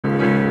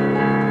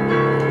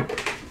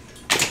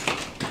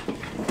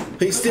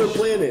He's still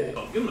playing it.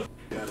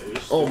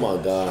 Oh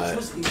my god.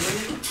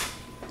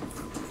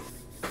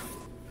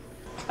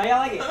 How y'all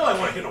like it? I don't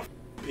want to hear no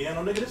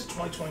piano, nigga. This is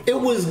 2020. It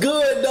was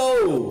good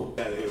though.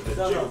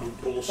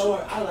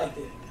 I liked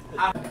it.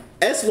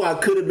 That's why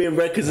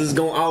couldabeenrecords is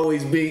gonna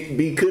always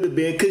be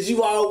couldabeen, cause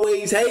you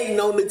always hating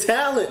on the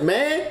talent,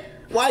 man.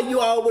 Why you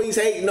always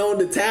hating on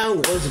the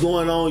talent? What's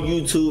going on,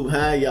 YouTube?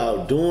 How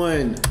y'all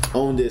doing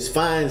on this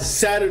fine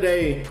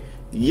Saturday?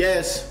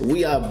 Yes,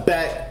 we are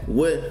back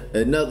with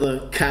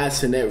another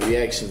kaicenat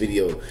reaction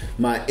video.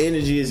 My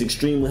energy is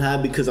extremely high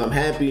because I'm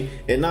happy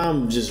and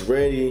I'm just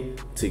ready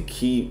to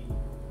keep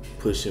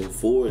pushing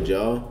forward,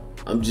 y'all.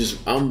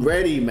 I'm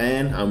ready,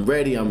 man. I'm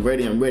ready.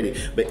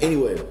 But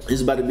anyway, this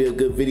is about to be a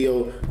good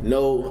video.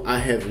 No, I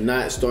have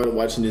not started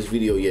watching this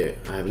video yet.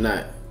 I have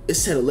not. It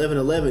said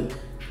 11:11.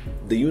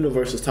 The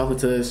universe is talking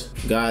to us.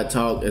 God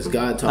talk. It's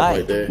God talk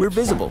right there. We're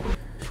visible.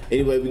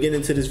 Anyway, we get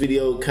into this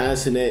video.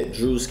 Kaicenat,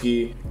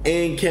 Druski,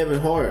 and Kevin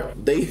Hart.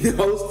 They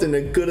hosting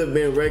the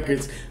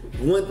couldabeenrecords.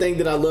 One thing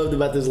that I loved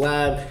about this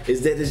live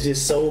is that there's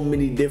just so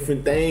many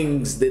different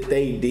things that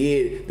they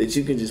did that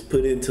you can just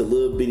put into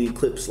little bitty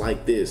clips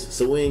like this.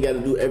 So we ain't got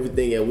to do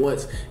everything at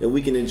once, and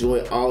we can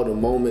enjoy all the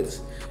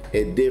moments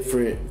at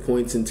different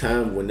points in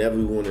time whenever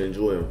we want to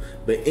enjoy them.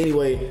 But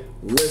anyway,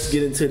 let's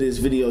get into this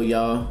video,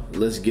 y'all.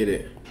 Let's get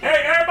it.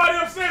 Hey, everybody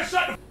upstairs,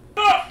 shut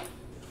the f up!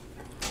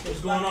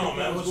 What's going on,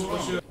 man?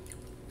 What's your...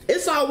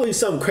 It's always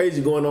something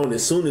crazy going on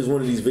as soon as one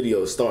of these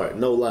videos start.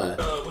 No lie.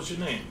 What's your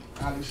name?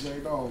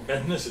 Dog.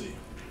 Ethnicity?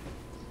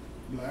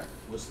 Black.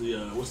 What's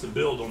the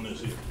build on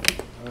this here?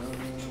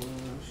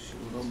 Shoot,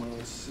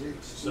 I'm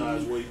 6.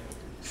 Size, weight?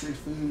 6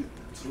 feet.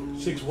 2.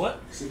 6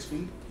 what? 6 feet.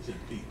 You said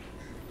feet.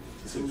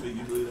 6 feet,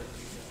 you believe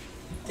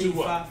that? 2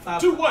 what?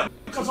 5. 2 what?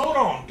 Because hold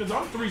on, because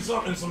I'm 3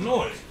 something some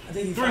noise. I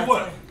think 3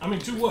 what? I mean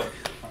 2 what?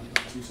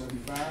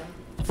 275.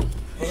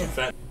 That's a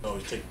fat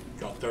always take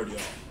y'all 30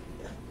 off.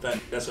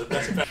 That's a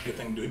fat good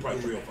thing to do. He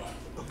probably 305.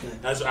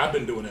 Okay. I've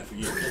been doing that for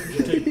years.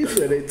 He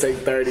said they take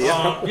 30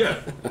 off. Yeah,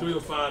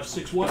 305,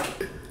 6 what?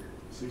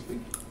 6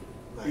 feet.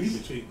 Nice.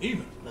 6 feet,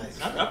 even.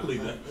 Nice. I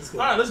believe that. All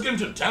right, let's get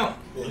into the talent.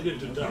 Let's get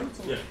into the talent.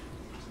 Yeah.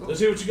 Let's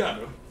hear what you got,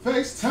 bro.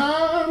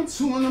 FaceTime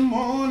 2 in the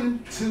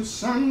morning till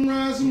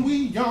sunrise and we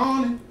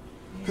yawning.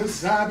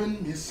 Cause I've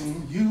been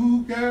missing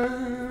you,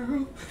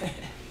 girl.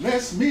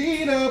 Let's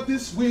meet up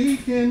this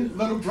weekend.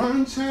 Little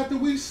brunch after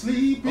we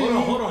sleep in.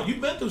 Hold on.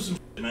 You've been through some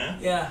shit, man.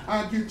 Yeah.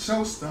 I get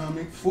your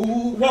stomach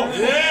full. Whoa,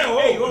 yeah,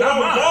 whoa,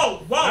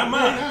 not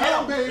mine.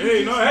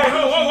 Hey, no, hey,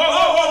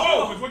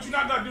 whoa. Because what you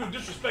not gonna do is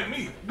disrespect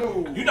me.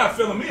 No. You're not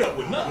filling me up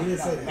with nothing.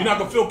 You're not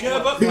gonna fill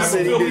Kev up. You're not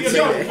gonna fill me up.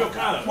 You're gonna fill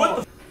Kyle up. What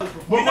the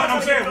what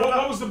I'm saying,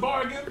 what was the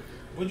bar again?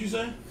 What'd you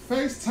say?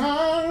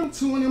 FaceTime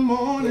 2 in the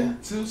morning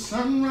till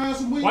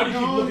sunrise and we Why do you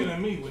keep looking at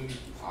me when you...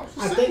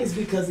 I think it's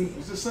because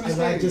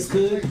I just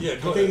could. Yeah,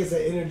 go I think ahead. it's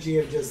the energy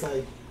of just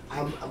like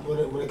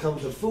when it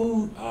comes to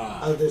food,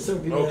 there's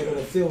certain people that are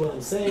gonna feel what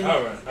I'm saying.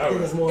 All right. I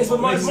think it's more. It's a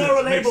more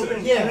relatable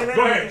thing. Yeah.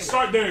 Go ahead.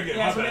 Start there again.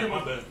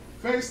 My bad.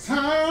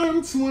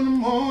 FaceTime 2 in the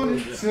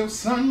morning till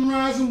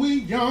sunrise and we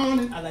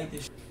yawning. I like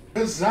this.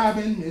 Cause I've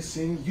been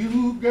missing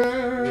you,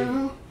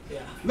 girl. Yeah.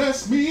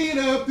 Let's meet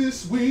up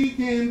this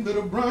weekend,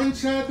 little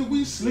brunch after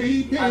we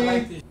sleep in. I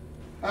like this.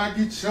 I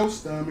get your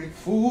stomach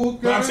full,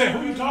 girl. But I'm saying,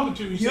 who you talking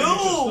to? You said your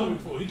stomach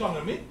full. He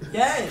talking to me?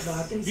 Yes. No,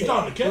 I think He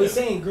talking to Kevin? He's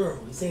saying girl.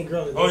 He's saying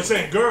girl. Oh, he's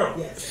saying girl.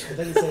 Yes, I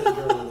think he's saying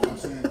girl. I'm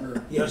saying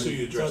girl. Yeah, That's who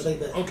you address. So I think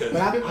that. Okay.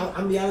 But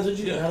I'm be honest with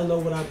you. Yeah. I don't know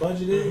what our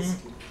budget is.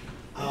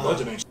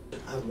 Budget ain't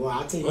shit. Well,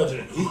 I'll tell you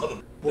Budget what.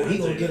 ain't Well, he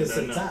gonna get us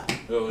to the top.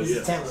 Oh, This yeah.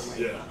 is talent right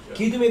Yeah. now.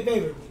 Can you do me a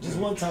favor? Just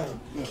one time.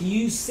 Can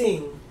you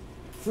sing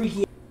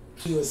 "Freaky"?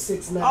 You a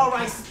 6'9". All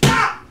right,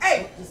 stop.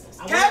 Hey,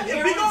 Kev,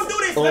 if we gonna do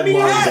this, let me my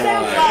hear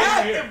God.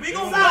 that. If we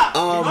gonna stop.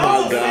 Oh my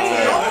God.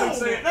 Let him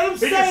say it. Let him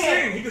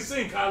say it. He can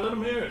sing, Kyle. Let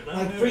him hear it. Let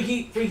him Like hear it.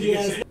 freaky He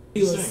can ass. sing.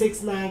 You a Sing.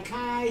 6'9"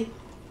 Kai.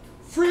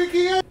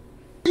 Freaky ass,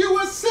 you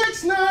a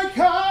 6'9"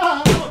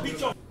 car. I'm gonna beat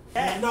your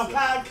ass. No,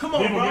 Kai, come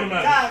on, People bro. get him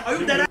out. Kai, are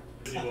you dead?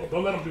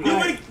 Don't let him do You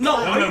that. really, no, Don't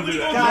are let you him do really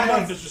that. gonna Don't let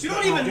him do that? disrespect You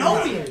don't him. even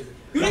know me.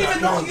 You don't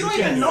even know. You don't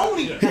even know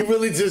me. He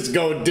really just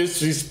go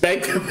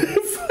disrespect him.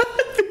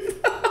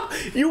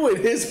 You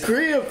in his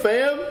crib,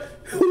 fam.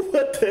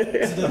 What the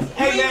hell?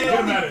 Hey, Get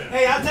him man. out of here.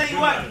 Hey, I'll tell you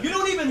what. You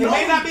don't even know. It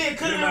may not be in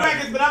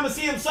couldabeenrecords, but I'm gonna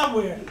see him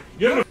somewhere.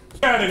 Get him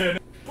out of here.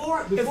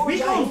 If we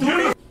gonna do Get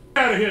this, him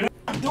out of here.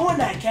 I'm doing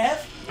that,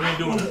 Kev. We ain't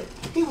doing that.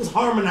 He was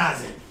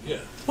harmonizing. Yeah.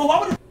 But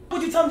why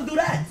would you tell him to do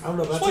that? I don't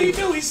know. But That's what he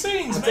do. He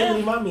sings, I tell you what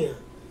he man. remind me of.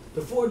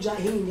 Before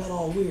Jaheim got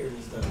all weird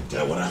and stuff.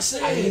 That's what I He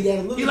said. got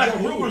a little He like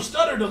Jaheim. Ruben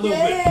stuttered a little bit.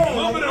 Yeah, A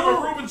little bit of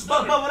a Ruben But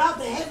stutter. without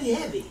the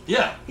heavy.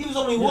 Yeah. He was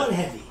only one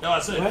heavy. No, I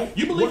said. Right?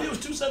 You believe What? he was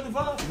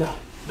 275? No.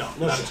 No,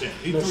 No not shot. a 10.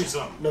 He No 3 shot.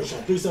 something. No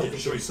shot. 3 something. Yeah,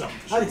 3 something.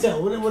 I can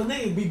tell when a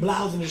nigga be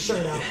blousing his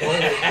shirt out.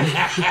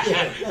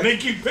 And they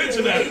keep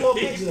pitching He that. gonna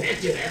picture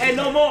that. Yeah. Hey,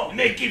 no more. And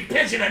they keep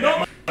pitching at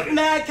that.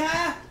 Nah,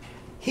 Kai.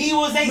 He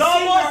was a No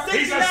singer. more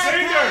He's a 69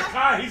 singer. Kai.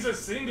 Kai, he's a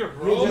singer,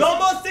 bro. No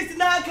more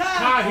 69 Kai.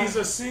 Kai, he's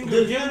a singer.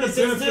 Give him the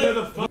benefit of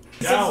the fucking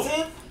doubt.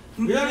 Sensitive?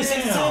 You know what I'm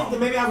saying? Then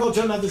maybe I'll go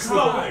to another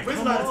sleepover.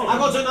 I'll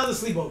go to another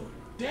sleepover.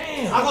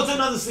 Damn. I'll go to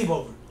another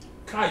sleepover.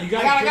 Kai, you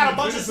I got a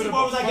bunch of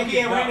sleepovers I can be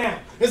in right now.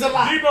 There's a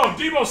lot.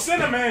 Debo,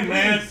 send him in,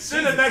 man.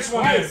 Send the next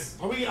one in.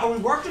 Are we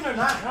working or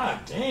not? God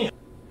damn.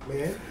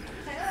 Man.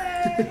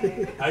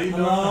 Hey. How you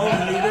doing?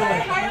 How you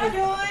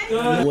doing? How you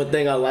doing? One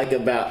thing I like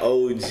about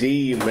OG,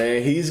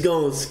 man, he's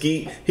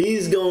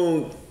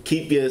gonna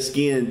keep your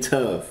skin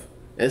tough.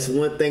 That's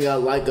one thing I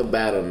like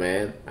about him,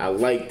 man. I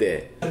like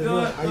that.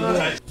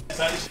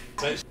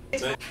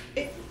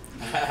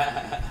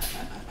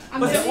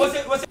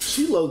 What's it?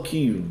 She low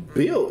key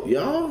built,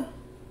 y'all.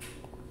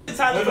 What's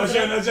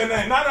your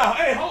name? No.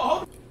 Hey,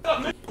 hold up,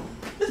 nigga.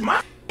 This is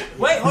my.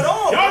 Wait, hold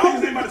on. Y'all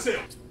niggas ain't about to say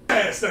a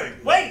ass thing.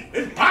 Wait.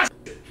 It's my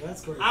shit.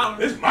 That's crazy.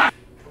 It's my.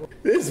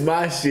 This is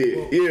my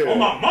shit. Yeah. On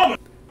my mama.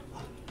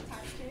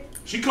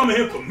 She coming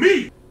here for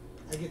me.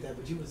 I get that,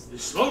 but you was.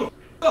 Slow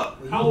the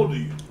up. How old are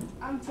you?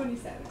 I'm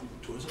 27.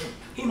 27.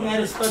 He mad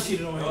as fuck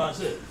cheated on him. I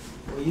said.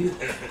 Well, you.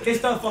 His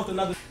stuff fucked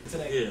another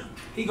today. Yeah.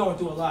 He going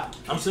through a lot.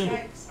 I'm single.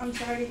 I'm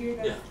sorry to hear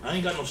that. Yeah. I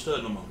ain't got no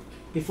stud no more.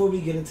 Before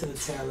we get into the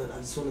talent, I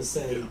just want to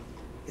say,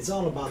 it's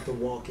all about the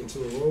walk into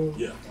a room.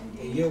 Yeah.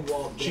 And your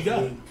walk, She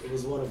got it. It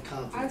was one of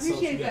confidence. I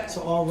appreciate that.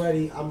 So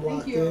already, I'm Thank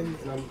locked you. in,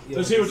 and I'm.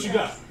 Let's hear what you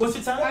got. What's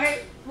your talent? All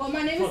right. Well,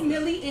 my name is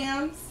Millie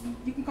M's.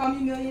 You can call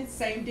me Million.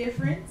 Same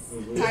difference.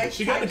 Type,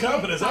 She got the type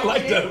confidence. shit, I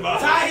like type that shit.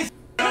 about her. Tight.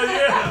 Oh,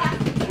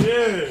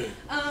 yeah.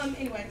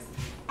 Anyways,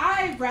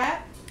 I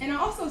rap and I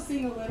also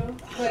sing a little.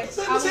 But Let's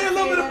I would hear a say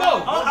little bit of that-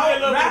 both.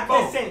 Oh, rap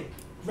and sing.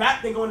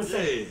 Rap then going to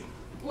sing. Yeah.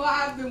 Well,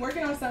 I've been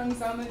working on something,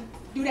 so I'm gonna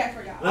do that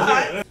for y'all.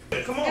 Alright.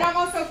 Come And on. I'm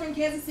also from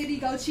Kansas City.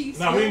 Go Chiefs.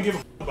 Nah, we didn't give a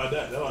f about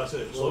that. That's what I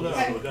said. Slow down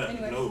Okay, with that.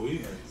 anyways. No, we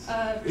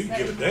Respect. can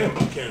give a damn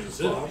about Kansas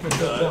City.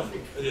 Well,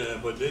 Yeah,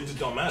 but it just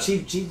don't matter.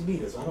 Chief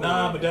beat us. I don't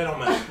Nah, know. but that don't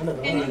matter. I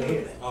never wanted to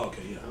hear that. Oh,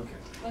 okay, yeah.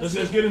 Okay.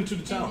 Let's get into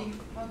the town.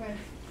 Okay.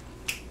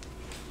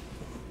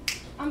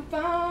 I'm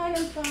fine.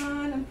 I'm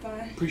fine. I'm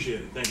fine.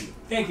 Appreciate it. Thank you.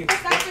 Thank you.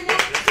 Stop for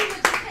that. See what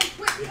you take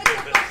quick. What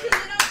the fuck you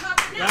little pop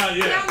now? Yeah,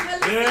 yeah. Now I'm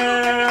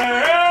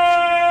gonna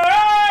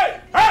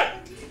Hey!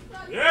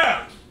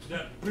 Yeah.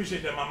 Yeah.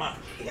 Appreciate that, mama.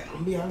 Yeah, I'm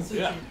gonna be honest with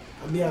Yeah. you.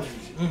 I'm gonna be honest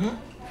with you.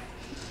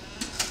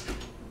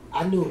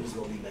 I knew it was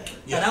gonna be bad.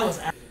 Yeah, that was.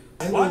 I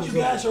knew Why'd it you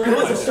was guys gonna- her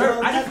It was a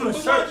shirt. I just put a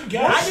Why'd shirt. you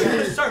I guys just put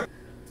a shirt.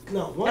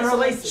 No, And her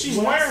laces. She's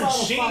when I wearing saw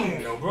the Sheen,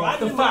 fire- though, bro. I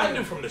The didn't fire. find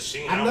it from the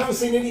Sheen. I've never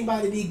seen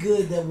anybody be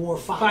good that wore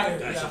fire. Fire.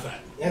 That's Yeah. a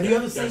fact. Have you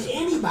ever seen That's a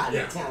fact. anybody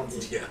Yeah.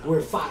 talented Yeah.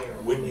 wear fire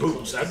With on their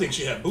boots. clothes? I think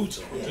she had boots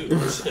on, Yeah. too.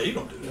 Yeah, you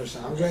don't do No, that. sir.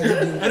 I'm glad you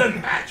did That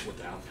doesn't match with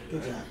the outfit.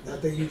 Good job. I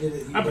think you did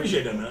it. I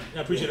appreciate that, man. I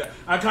appreciate that.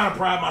 I kind of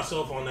pride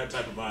myself on that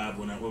type of vibe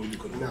when we do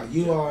could've. No,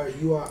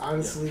 you are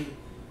honestly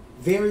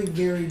very,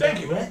 very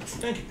Thank you, man. direct.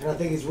 Thank you. And I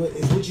think it's what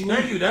you need.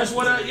 Thank you. That's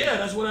what I do.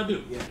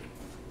 Yeah.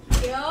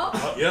 Yo.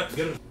 Oh, yep.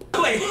 Get it.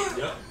 Wait.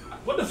 Yep.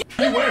 What the f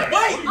you wearing?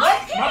 Wait.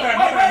 My bad.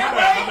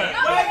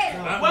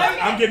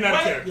 Wait. I'm getting out of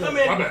Wait. character. Come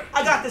in. My bad.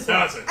 I got this one.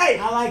 That's it. Hey.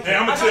 I like Hey,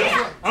 it. I'ma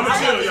chill. I'ma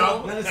chill,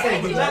 y'all. Let us say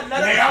it.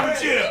 Hey, I'ma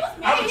chill.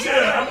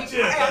 I'ma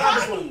chill. I got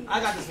this one. I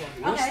got this one.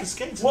 What's Okay. the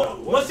skates What,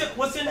 about?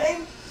 what's your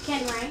name?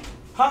 Candy Rain.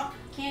 Huh?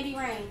 Candy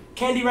Rain.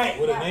 Candy Rain.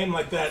 With a name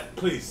like that,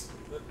 please.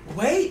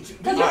 Wait.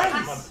 Cause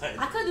Right.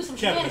 I could do some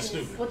Kevin is shenanigans.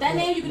 stupid. With that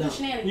name, you can No. do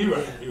shenanigans. You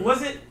right. You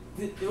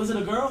right. Was it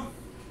a girl?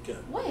 Okay.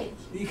 Wait.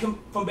 You come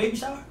from baby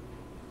shower?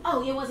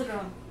 Oh, yeah, it was a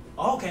girl.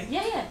 Oh, okay.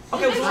 Yeah, yeah.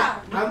 Okay, Baby well,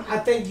 shower. I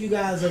think you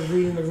guys are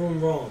reading the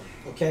room wrong.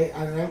 Okay,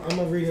 I'm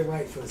gonna read it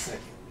right for a second.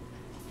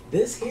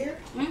 This here,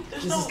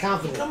 There's this is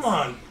confidence. Come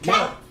on.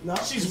 No, no.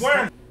 She's it's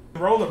wearing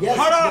roller. Yes,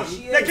 Hold on.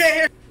 she They is. can't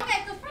hear. Okay,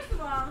 so first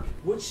of all,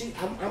 What she?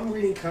 I'm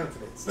reading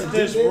confidence. But To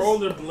there's do this-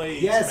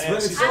 rollerblades, Yes, man. but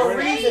it's She's for a I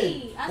wearing- say-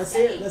 reason. I Let's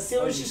say- hear. Let's hear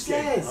Oh, what you she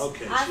skate. says.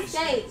 Okay. I she's-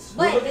 skate,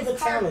 Well, but look at the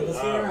it's talent. carpet.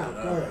 Let's hear her out.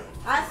 Alright, Go ahead.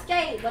 I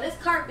skate, but it's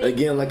carpet.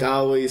 Again, like I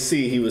always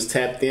see, he was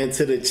tapped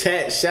into the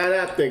chat. Shout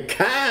out to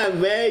Kai,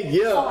 man. So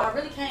Yeah. I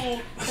really came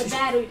to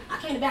battle. I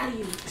came to battle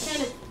you. I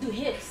came to do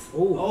hips.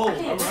 Ooh. Oh, I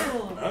came to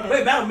battle. Alright.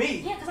 wait, battle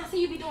me. Yeah, because I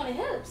see you be doing the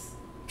hips.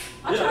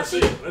 I'm Yeah, trying let's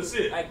to see it. Let's see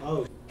it. Like,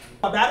 Oh.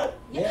 a battle?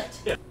 Yeah.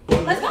 Yeah.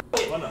 Let's go.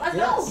 Why not? Let's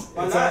Yes.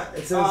 go.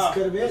 It says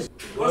could have been.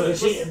 If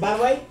she, by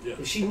the way, Yeah.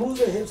 if she moves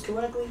her hips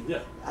correctly, Yeah.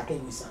 I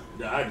think we sign.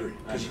 Yeah, I agree.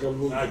 I Cause agree. you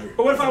gonna move. I agree.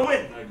 But what if I win?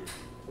 I agree.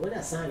 We're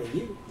not signing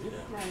you. Yeah.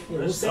 Right. Yeah,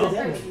 we'll Let's save go. that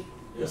money. Crazy.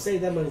 We'll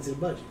save that money to the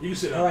budget. You can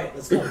sit down. All right,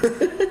 let's go.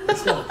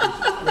 Let's go.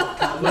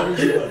 We're gonna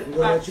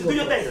let you Do go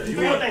your thing. first. Do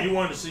You your want, thing. you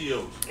want the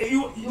CEOs.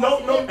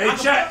 No. Hey,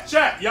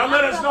 chat. Y'all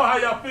let us know how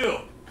y'all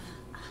feel.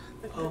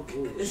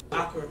 Okay. It's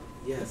awkward.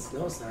 Yes.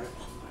 No, it's not.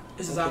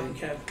 This is Okay. awkward,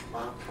 Kev. Wow,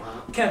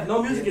 wow. Kev,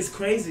 no music is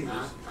crazy.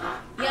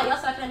 Yeah, y'all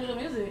start playing the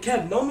music.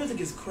 Kev, no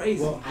music is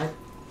crazy. Well,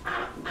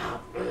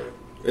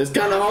 It's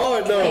kind of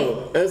hard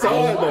though. It's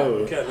hard though.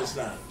 Okay, let's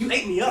not. You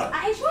ate me up.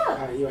 I ate you all up.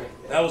 right, you're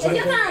right. That was It's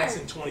like your turn. that's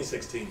in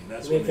 2016.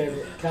 That's Do me a when they favor.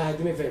 did that. Kai,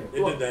 do me a favor.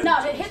 They did that.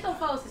 No, the hit them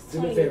folks is Do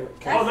me a 20. favor.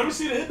 Oh, let me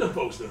see the hit them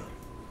folks then.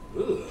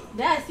 Ugh.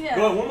 That's, yeah.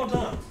 Go ahead, one more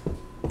time.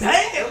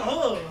 Damn.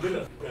 Oh. Get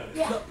up. Got it.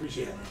 Yeah.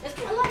 Appreciate it,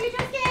 man. I love you,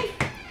 Druski.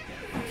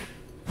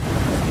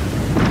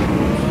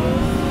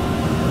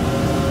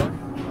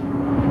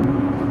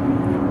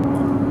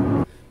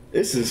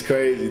 This is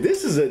crazy.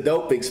 This is a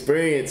dope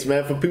experience,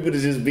 man, for people to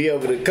just be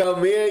able to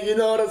come in, you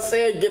know what I'm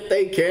saying? Get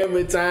their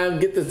camera time,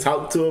 get to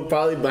talk to them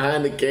probably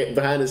behind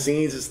the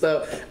scenes and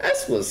stuff.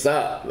 That's what's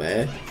up,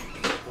 man.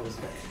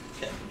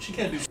 She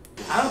can't do.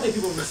 I don't think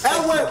people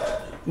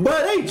respect.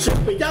 But they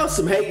tripping. Y'all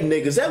some hating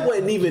niggas. That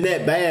wasn't even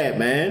that bad,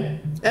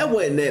 man. That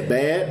wasn't that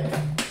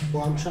bad.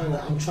 Well, I'm trying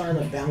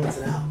to balance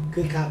it out.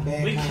 Good cop, bad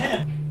cop. We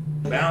can't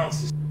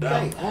balance this out.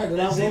 Okay, all right,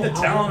 It's either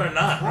talent or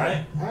not,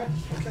 right? All right,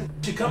 okay.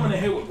 She coming in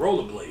here with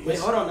rollerblades. Wait,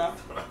 hold on now.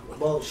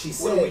 Well, she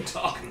said. What are we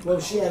talking about? Well,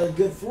 if she had a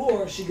good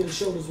floor, she could have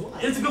showed us why.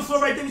 It's a good floor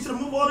right there. We should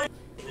have moved all that.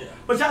 Yeah.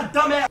 But y'all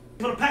dumbass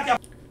gonna pack your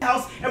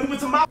house and move it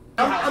to my house.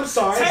 I'm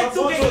sorry. Take I'm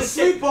going to a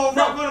sleepover.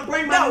 No, I'm going to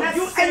bring my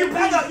necessary.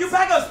 you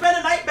pack a spend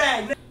a night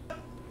bag.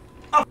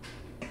 A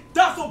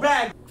duffel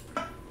bag.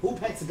 Who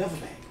packs a duffel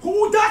bag?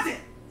 Who does it?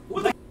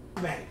 Who's the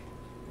Bag.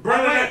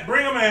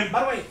 Bring him in. By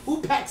the way,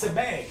 who packs a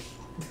bag?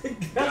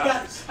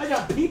 I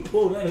got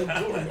people that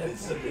are doing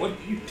this. What are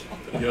you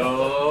talking about?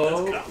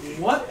 Yo.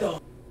 What the?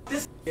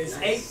 This is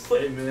 8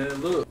 foot. Hey man,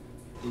 look.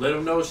 Let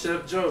them know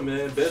Chef Joe,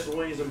 man. Best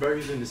wings and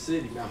burgers in the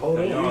city. Now hold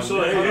on.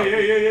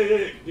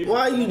 Hey.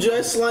 Why you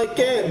dressed like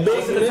that,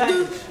 big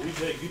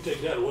nigga? You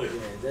take that away.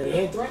 That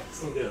ain't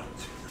threats. Yeah.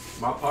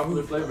 My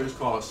popular flavor is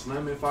called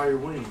Slammin' Fire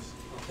Wings.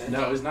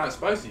 No, it's not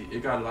spicy.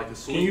 It got like a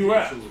sweet. Can you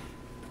rap? To it.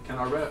 Can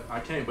I rap? I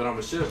can't, but I'm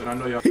a chef, and I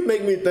know y'all. He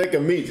make me think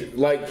of me,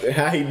 like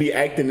how he be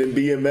acting in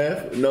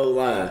BMF. No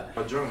lie.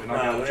 are drunk, and I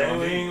Nah, got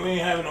we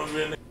ain't having no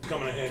real niggas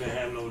coming in here and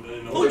have no.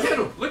 Look at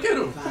him! Look at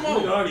him! Come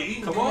on! We already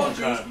eating. Come on,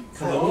 Druski.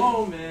 Come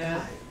on,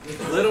 man.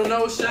 Let them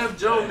know Chef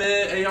Joe,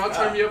 man. Hey, y'all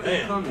turn me up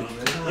and coming,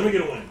 man. Let me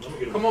get a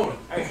win. Come on.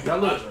 Now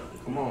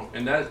look. Come on.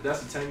 And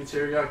that's a tangy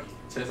teriyaki.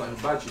 Tastes like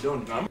hibachi,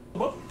 don't it?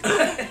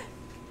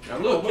 Now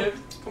look,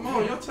 Kevin. Come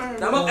on, your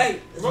turn. Hey,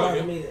 It's hard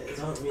for me. It's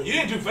hard for me. You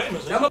ain't too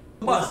famous. I'm a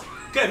bus.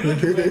 Kevin, you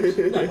ain't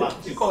too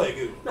famous. You call that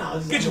good.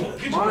 No, Get you one.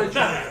 Get you one.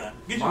 Nah.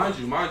 Get you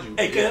one. Mind you.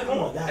 Hey, Kevin, come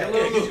on. Hey, Hey,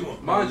 look, get you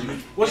one. Mind you.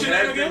 What's your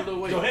and name again? that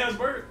little weight.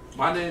 Johannesburg?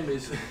 My name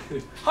is.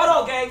 Hold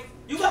on, gang.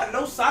 You got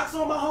no socks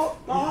on my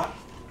heart?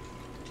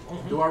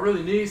 Do I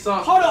really need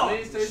socks? Hold on.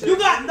 You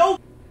got no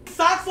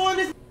socks on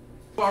this?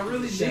 Do I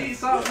really need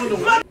socks on the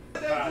You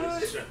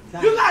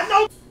way? got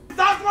no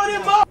socks on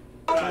this, bro?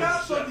 I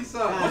got funky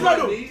socks. What Do you I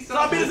gonna do? need So I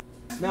socks?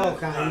 be the No,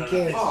 Kyle, you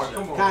can't. Oh,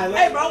 come on. Kyle,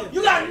 Hey, bro,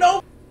 you got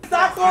no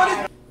socks on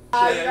this?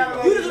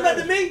 You just looked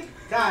at me?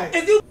 Kyle,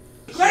 Is you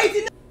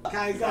crazy?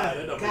 Kyle,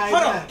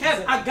 Hold on,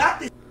 Kevin, I got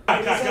this.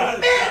 Got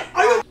it. Man,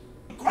 are you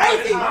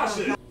crazy? My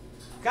shit.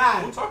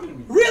 Kyle, Don't talk to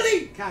me.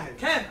 Really? Kyle.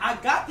 Kev, I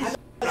got this.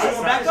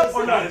 Nah, Back up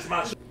or no? It's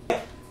my shit.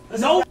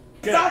 No.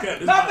 Kev, Stop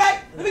this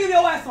back. Let me give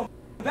your ass some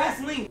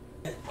Vaseline.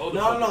 Hold the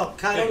No, fuck no, up.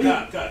 Kyle, Hey,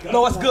 don't God.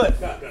 No, it's good.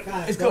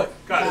 God. It's good.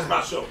 God, it's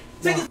my show.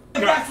 Take this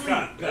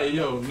Vaseline. Hey,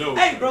 yo, no.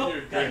 Hey, bro.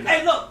 You're crazy.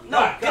 Hey, look. No,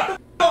 God. get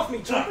the off me,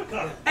 Trump.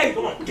 Hey,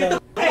 Come on. get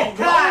the. Hey,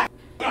 Kyle,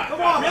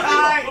 come on,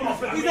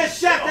 Kyle. He's a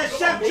chef. That's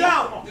Chef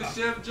Joe. This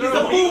Chef He's a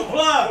Joe. food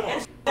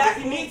plug.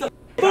 He needs a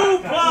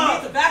food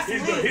plug. He needs a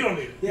He's good. He Vaseline. don't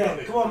need it. He Yeah, don't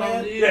need come it. on,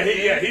 man.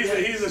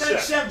 He's a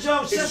chef. Chef Joe.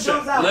 He's a Chef chef.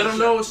 Joe's out. Let them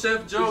know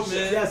Chef Joe,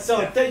 man. Yes,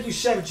 sir. Thank you,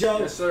 Chef Joe.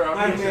 Yes, sir. I All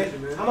right, appreciate you,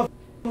 man. I'm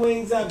a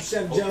wings up,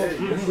 Chef Joe.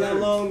 Okay. It's been a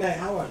long night.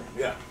 How are you?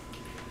 Yeah.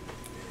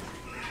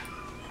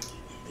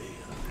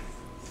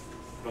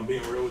 I'm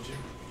being real with you.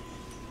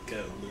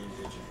 Kevin, I'm being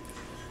real with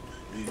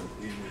you.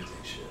 These wings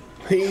ain't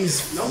shit.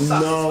 He's These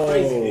no.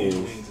 wings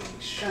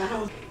ain't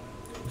shit.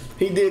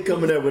 He did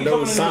come in there with He no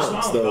coming in there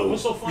socks smiling, though.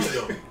 What's so funny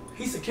though?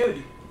 He's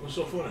security. What's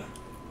so funny?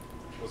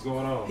 What's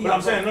going on? But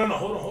I'm saying, no,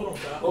 hold on,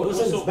 Kyle. What's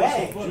in his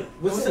bag? funny?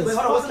 What's in his Wait,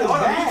 hold on. fucking Hold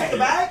on. You take the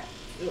bag? bag?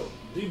 Yo,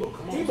 Debo,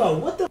 come on. Debo,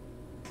 what the?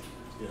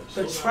 Yeah, The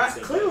slow down, trap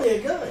step clearly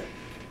a gun. back.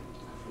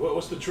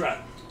 What's the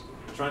trap?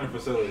 Training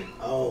facility.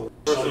 Oh,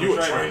 Oh, you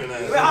a training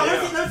ass. Wait, hold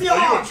on, let's see Oh,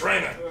 your you a arm.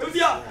 trainer. Let me see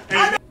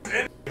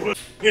your.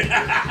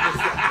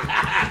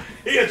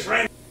 He a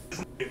trainer.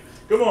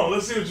 Come on,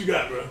 let's see what you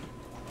got, bro.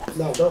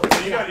 no, don't.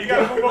 You got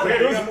to move over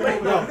here. You got to move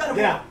over No, here.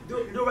 get out. Do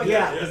it right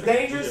Yeah, there. it's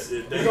dangerous. Yeah,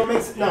 It's gonna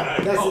make no.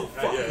 That's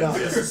it. No,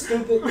 this is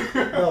stupid.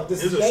 No,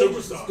 this He's is a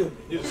dangerous and superstar. stupid.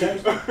 He's a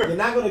Okay? You're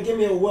not gonna give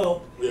me a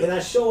whelp, Yeah. and I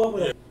show up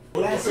with a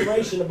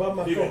laceration above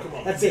my Debo, foot. come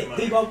on. That's Get it. him out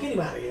Debo, get him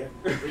out of here.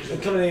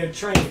 And come in here and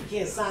train. You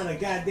can't sign a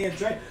goddamn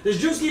train.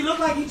 Does Druski look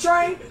like he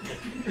trained?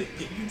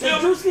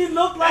 Does Druski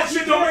look like That Oh, he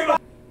shit don't make cares?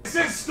 no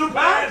sense, stupid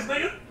ass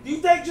nigga. Do you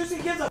think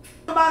Druski gives a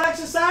about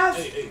exercise?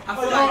 Hey. I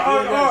Or, feel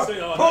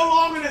like or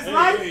prolonging his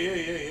life?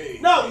 Hey.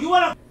 No, you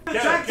want to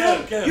attract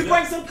him? Kev, You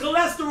bring some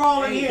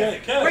cholesterol in Hey,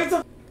 here. Kev. Bring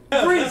some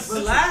grease.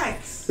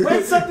 Relax.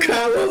 Bring something.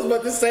 Kyle was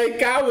about to say,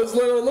 Kyle was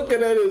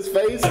looking at his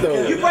face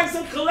though. You bring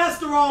some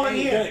cholesterol in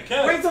here.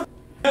 Kev. Bring some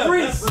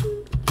grease.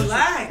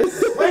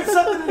 Relax. Bring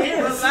something in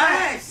here.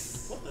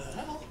 Relax.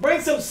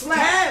 Bring some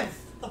slack.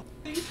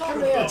 Kev.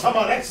 Come here, talk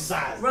about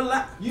exercise.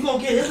 Relax. You gonna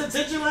get his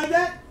attention like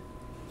that?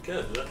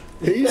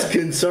 He's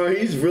concerned.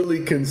 He's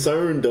really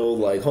concerned though.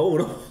 Like, hold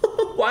on,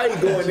 why you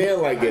going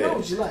in like I know that?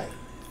 what you like.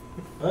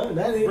 Huh?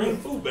 That ain't Bring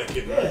food back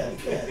in. Yeah.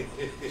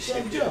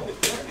 Chef Joe.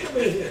 Come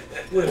in here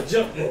with a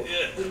jump rope.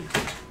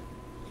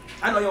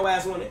 I know your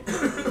ass want it.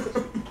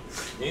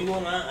 I ain't gonna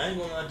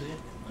lie to you.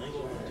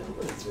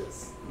 What is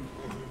this?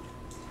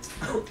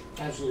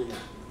 Absolutely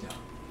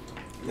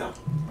not. No.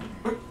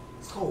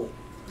 It's cold.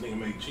 Nigga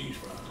made cheese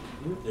fries.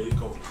 Yeah, it's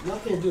cold. Y'all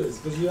can't do this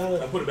because you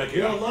had I put it back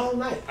here. a long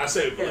night. I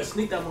said, Yeah,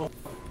 sneak that motherfucker.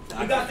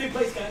 You got 3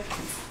 plates, guys.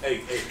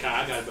 hey,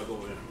 Kai, I got it back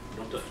over there.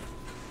 Don't touch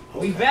it.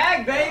 We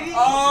back, baby.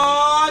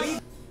 Oh, We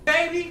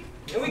baby.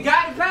 And we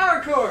got the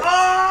power cord.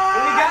 oh,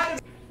 And we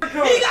got the power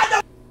cord. he got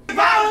the We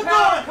got the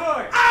power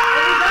cord.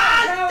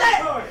 Ah,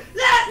 let's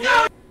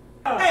go.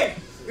 Hey,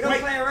 We don't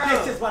play around.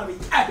 this is about to be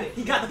epic.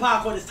 He got the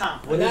power cord this time.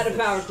 We got the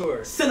power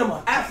cord.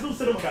 Cinema, absolute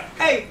cinema.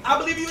 Hey, I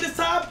believe you this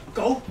time.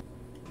 Go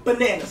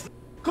bananas.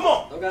 Come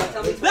on. Don't gotta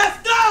tell me.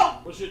 Let's go.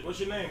 What's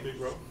your name, big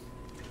bro?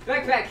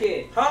 Backpack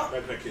kid. Huh?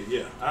 Backpack Kid.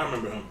 Yeah, I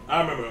remember him.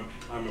 I remember him.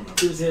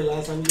 He was here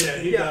last time you Yeah,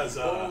 did. he does.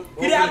 He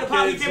didn't have the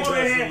power. He came over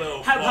here.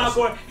 Had a power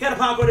cord. He had a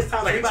power cord this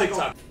time. Like a Everybody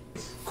TikTok. go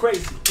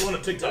crazy. He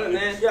wanted TikTok. Look,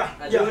 man. Yeah,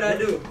 I do what I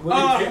do.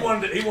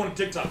 He wanted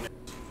TikTok.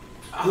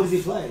 Who does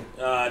he play?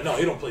 No,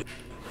 he don't play.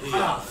 He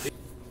lost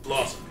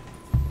him.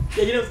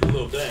 Yeah, you know. A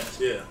little dance.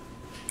 Yeah.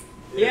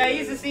 Yeah, I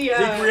used to see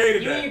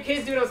created you that. and your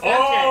kids do it on Snapchat.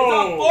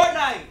 Oh. It's on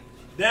Fortnite.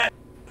 That.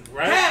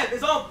 Right. Kev,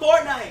 it's on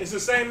Fortnite. It's the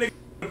same nigga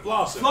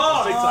flossing.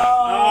 Floss. TikTok.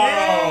 Oh, Oh,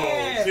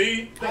 yeah.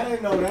 see? I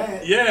didn't know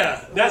that.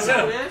 Yeah, that's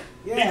him. Man.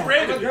 Yeah. He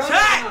created I'm a it. grown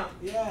Chat. now.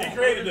 Yeah. He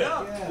created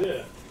that. Yeah.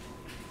 Yeah.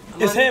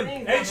 It's him.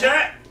 Hey,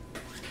 chat.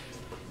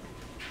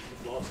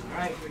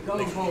 Alright, we go.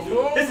 Nigga, Boom, he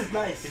boom. This is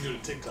nice. He do the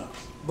TikToks.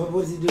 But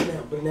what does he do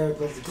now? But he never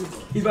plays the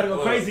keyboard. He's about to go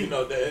Well, crazy. You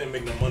know, they didn't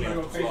make no money off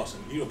of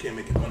flossing. You can't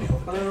make money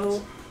off of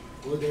dance.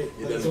 Well, they, It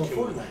it's doesn't on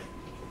kill him. Fortnite.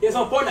 It's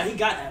on Fortnite. He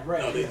got that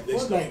right. No, they Fortnite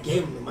still.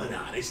 gave him the money.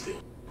 Nah, they still.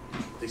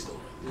 They still.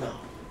 No.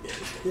 Yeah, they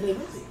still. Did they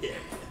really? Yeah.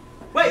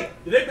 Wait,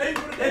 Did they pay you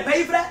for the they dance? pay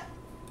you for that?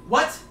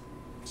 What?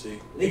 See,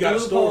 They he got a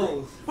do story.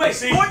 loopholes. Wait,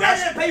 See, Fortnite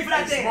that's- didn't pay for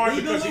that it's dance. smart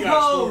Legal because he got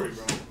a story,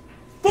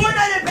 bro.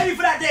 Fortnite didn't pay you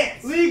for that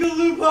dance. Legal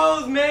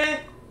loopholes, man.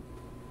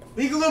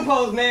 Legal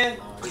loopholes, man.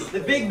 The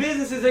big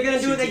businesses are gonna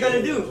do what they're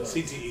gonna do.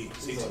 CTE.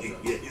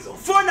 Yeah, he's on.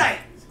 Fortnite.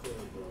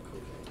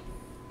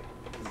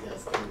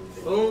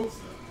 Boom.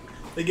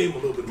 They gave him a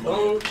little bit of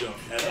money off jump.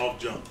 Off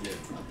jump. Yeah.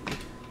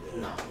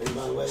 No. And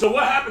by the way, So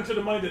what happened to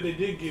the money that they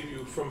did give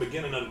you from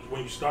beginning of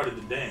when you started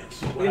the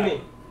dance? What do you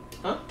mean?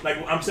 Huh? Like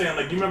I'm saying,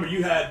 like you remember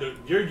you had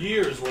your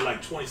years were like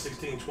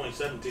 2016,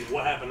 2017.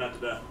 What happened after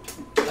that?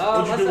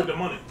 What'd you do with the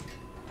money?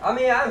 I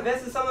mean, I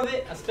invested some of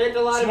it. I spent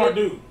a lot Smart of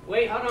it. dude.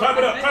 Wait, hold on. Clap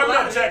it I up, spent clap a it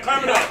lot up, of chat,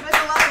 clap it up. I spent a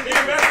lot of He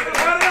invested it.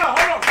 Clap it up.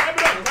 Hold on, clap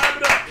it up, clap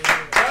it up,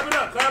 clap it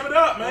up, clap it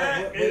up,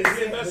 man. He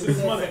invested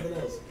his money.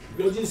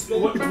 What'd you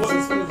spend? What- What'd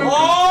you spend?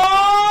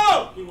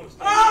 Oh! He wants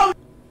to Oh!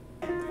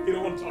 He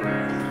don't want to talk.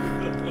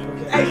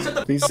 Hey, shut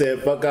the. He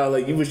said, fuck all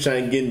like you was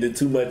trying to get into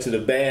too much of the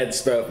bad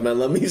stuff, man.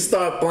 Let me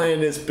start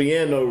playing this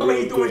piano What you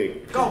real doing?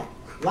 quick. Go.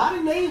 A lot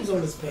of names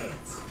on his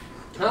pants.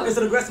 Huh? It's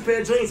an aggressive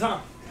pair of jeans, huh?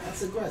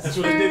 That's aggressive. That's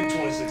what they did in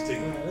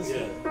 2016. Yeah, that's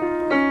Yeah.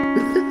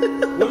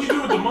 What'd you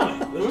do with the money?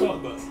 Let's talk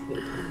about it.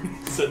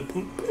 He said,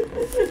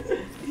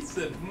 he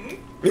said,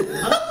 What'd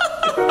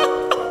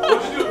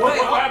you do? What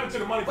happened to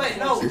the money? Wait,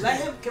 no.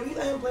 Let him. Can we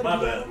let him play the My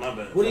piano? bad, my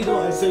bad. What are you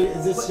doing? So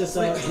is this just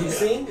do you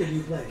sing or do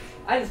you play?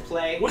 I just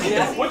play. What'd you I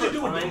mean, do? What'd you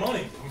do with fine. the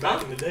money from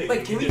back in the day?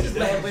 Wait, can we You did just the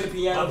let him dance. play the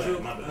piano, My too?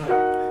 bad, my bad.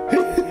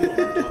 Well,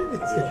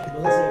 let's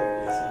hear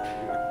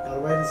it. All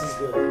right, this is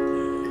good.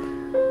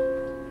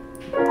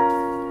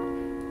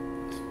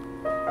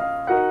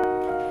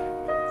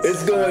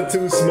 It's going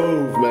too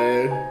smooth,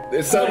 man.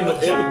 It's You ain't something. no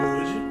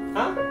jigaboo, is you?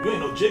 Huh? You ain't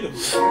no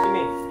jigaboo. What do you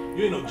mean?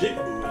 You ain't no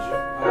jigaboo, is you?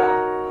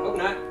 Hope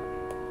not.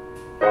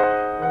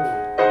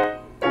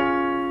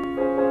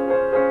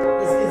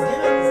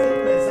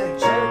 It's like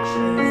church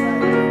and it's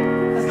like.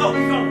 Let's go.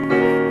 Keep going.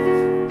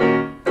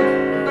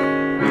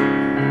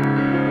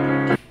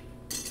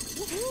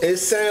 It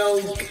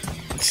sound,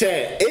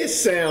 chat. It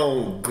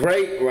sound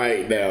great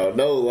right now.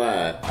 No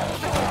lie.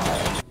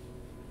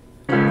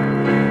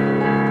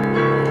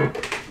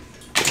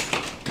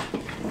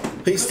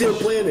 He's still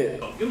playing it.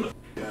 Oh, get him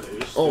the out of here.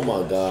 Oh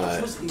my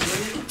god.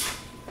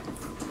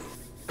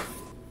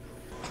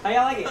 How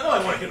y'all like it? I know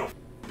I want to hear no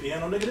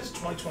piano, nigga. This is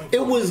 2020.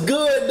 It was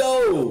good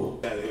though.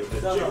 Out of here,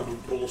 that No.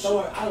 jigaboo bullshit. Don't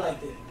worry. I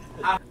liked it.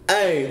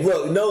 Hey,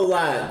 look, no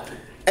lie.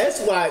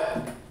 That's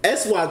why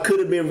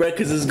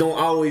couldabeenrecords is gonna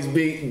always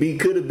be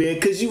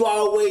couldabeen, cause you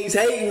always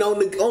hating on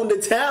the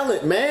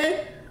talent,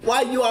 man.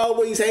 Why you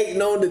always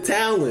hating on the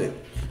talent?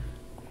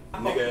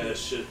 Nigga ass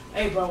shit.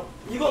 Hey, bro.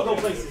 You gonna go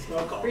places, bro.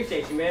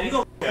 Appreciate you, man. You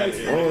gonna Get out of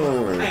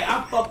here. Hey,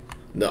 I fuck.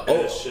 The Ass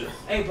oh, shit.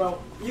 Hey, bro.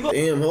 You go.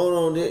 damn, hold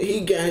on. He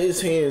got his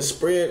hands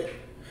spread.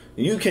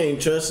 You can't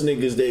trust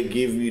niggas that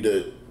give you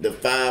the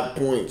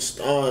 5-point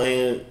star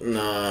hand.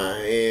 Nah,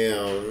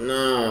 hell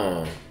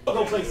no.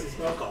 Go places,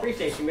 bro.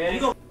 Appreciate you, man. You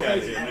gonna Get out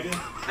of here, nigga.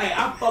 Hey,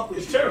 I fuck with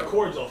Just you. tear the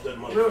cords off that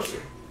Real motherfucker. shit.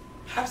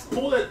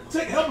 Pull that.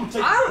 Help him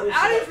take.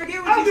 I didn't forget I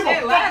what don't you give a said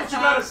fuck last what you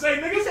time. gotta say,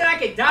 nigga. You said I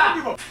could I don't die.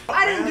 give a fuck, I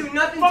didn't man. do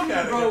nothing Fuck to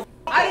outta you, bro. here.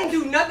 I didn't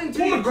do nothing to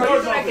Pull you, the bro. You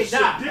cords said I off could this shit.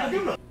 die. Get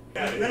him out of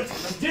here.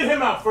 Get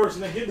him out first,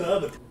 and then get the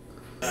other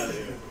out of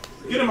here.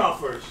 Get him out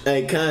first.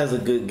 Hey, Kai's a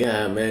good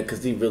guy, man,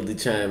 cause he really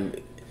trying.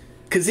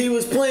 Cause he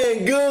was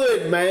playing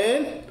good,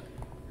 man.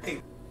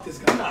 Hey, this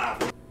guy. Nah,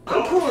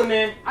 I'm cooling,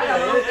 man. I got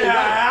my own thing. Hey!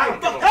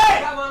 I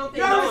got my own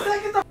thing. You know what I'm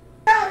saying? Get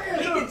the out of here!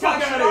 Get the Fuck fuck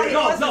out out of here!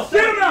 No,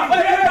 Get him out!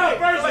 Get him out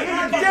first!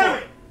 God damn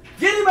it!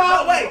 Get him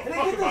out! Wait! And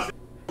then get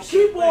this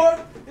keyboard.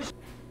 This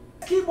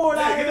keyboard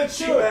out here. No, it's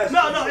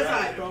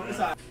alright, bro. It's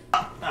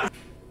alright.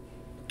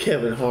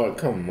 Kevin Hart,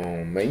 come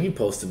on, man. You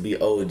supposed to be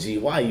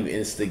OG. Why you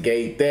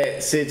instigate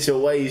that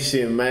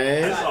situation,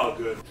 man? It's all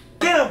good.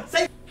 Get him!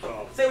 Say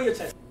with your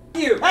chest.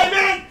 You. Hey,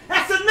 man!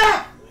 That's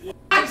enough!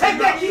 I take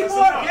that keyboard!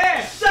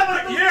 Yeah. Shove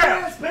it in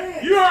Yeah.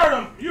 pants! You heard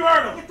him. You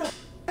heard him. Get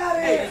the out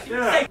of here!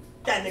 Yeah. Say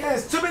that nigga.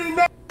 There's too many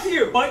names.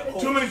 You.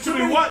 Too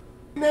many what?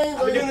 Names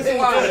I've been doing this a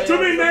while, man. Too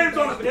many names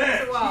on the I've been doing this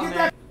dance. a while, You get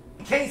man.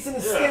 that case in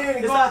the stand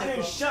and go out there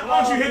and shut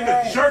Why don't you hit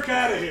the jerk? jerk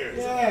out of here?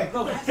 Yeah,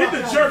 go Hit the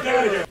jerk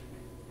out of here.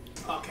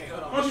 Okay,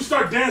 hold Why on. don't you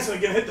start dancing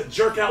again? Hit the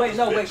jerk out. Wait, this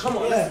no, bitch. wait, come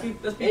on. Yeah.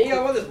 Let's be. And you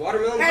got what, this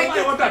watermelon? Hey, Come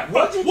on. what that?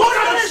 What What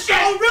kind on of this shit?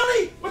 show,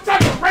 really? What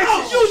type of racist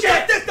Oh, you shit?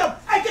 said this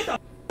stuff. Hey, get the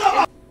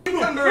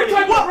What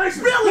type of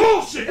racist Really?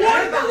 bullshit?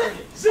 Watermelon?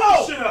 Zip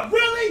Oh, shit up.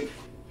 really?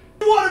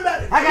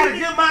 Watermelon. I gotta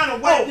get mine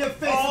and wipe your face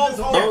with this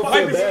I whole don't feel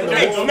fucking bad no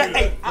Hey, more. man,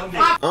 hey,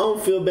 I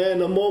don't feel bad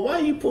no more. Why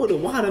you pull the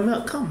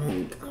watermelon? Come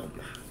on.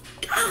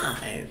 Oh my God.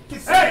 Hey,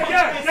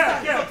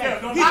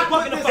 Kev. Don't He's do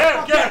fucking the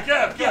that.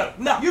 fuck Kev.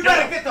 No, You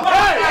better get the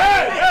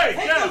Hey, He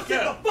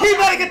Kev.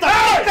 better get the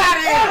fuck out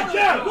of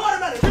here. Kev.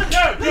 Watermelon.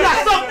 Kev. You got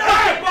some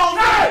fucking balls.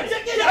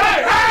 Check it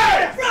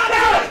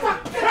Kev.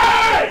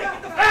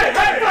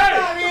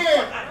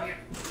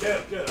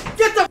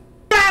 Get the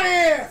out of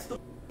here.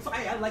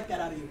 Hey, I like that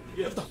out of you.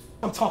 Yeah. What the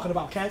I'm talking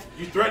about, Kev?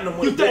 You threatened him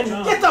You with think?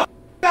 a Get the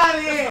out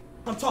of here.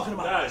 I'm talking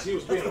about. Guys, he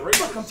was being a What the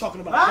fuck racist. I'm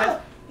talking about, Huh?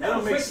 Kev? That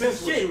don't make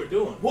sense what you were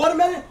doing.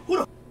 Watermelon? Who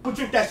the would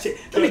drink that shit?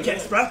 Let me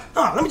guess, bro.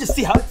 Let me just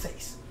see how it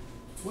tastes.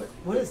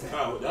 What is that?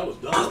 Oh, that was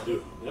dumb,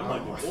 dude. That might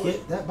be poison. Yeah,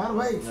 that, by the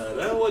way, Nah,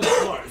 that wasn't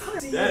smart.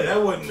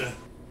 That wasn't.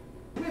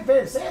 do me a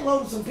favor, say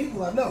hello to some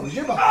people I know.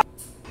 You're about,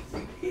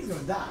 he's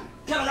gonna die.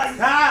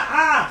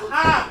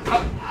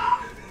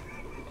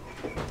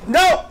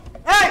 No!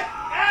 Hey!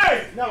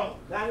 Hey! No,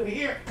 not even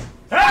here.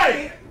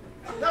 Hey!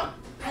 No.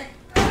 Hey.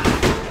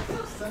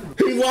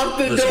 He locked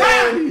the door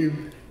on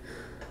you.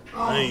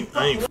 I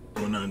ain't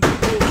with none of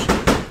that bullshit.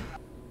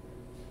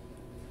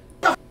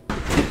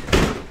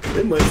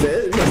 It must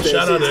have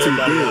Shout out to shit's too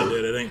everybody out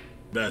good. there that ain't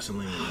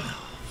Vaseline.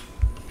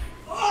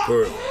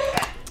 For real.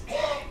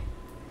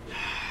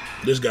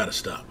 This gotta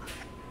stop.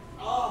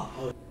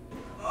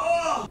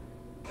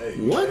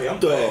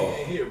 What the?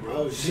 Here, bro.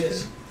 Oh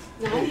shit.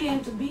 Now I need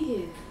him to be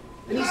here.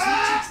 I need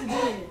sweet chicks to be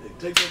here. Hey,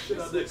 take that shit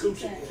out that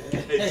coochie.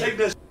 Hey, take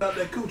that shit out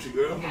that coochie,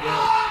 girl.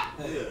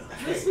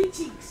 Yeah. With sweet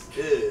cheeks.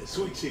 Yeah,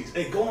 sweet cheeks.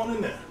 Hey, go on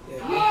in there.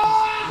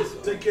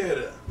 Take care of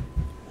that.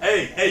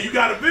 Hey, you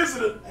got a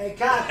visitor. Hey,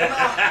 Kai, come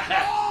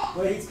out.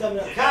 Wait, he's coming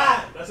up.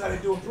 Kai. That's how they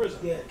do in prison.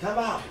 Yeah, come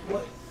out.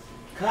 What?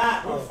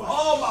 Kai.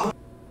 Oh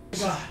my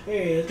God.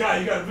 Here he is. Guy,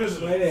 you got a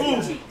visitor. Right there.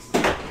 Fool.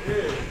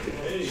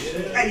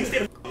 Hey, you stay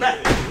the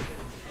back.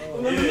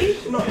 Remember me?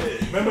 No.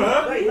 Remember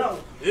her? Wait, no.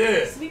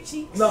 Yeah. Sweet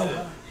cheeks.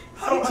 No.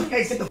 I don't.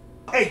 Hey, get the.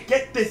 Hey,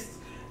 get this.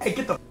 Hey,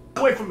 get the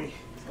away from me.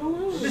 What's going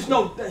on? There's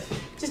no.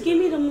 Just give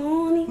me the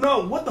money.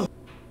 No, what the?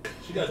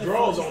 She got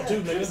drawers on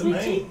too, nigga. Some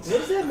hangs. What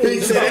does that mean? He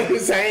said it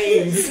was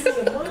Haynes. No,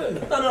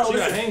 She got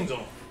listen. hangs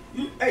on.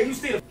 Hey, you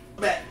stay the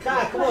back.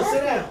 Kai, come on,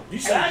 sit down. You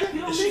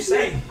sagging? Is she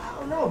sagging? I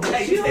don't know, but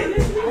Hey, she you stay.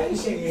 I ain't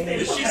shaking your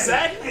hand. Is she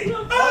sagging?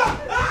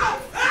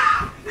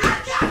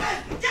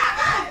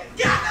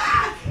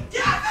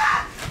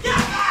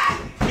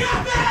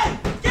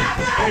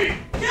 Hey,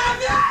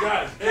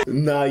 guys. Hey.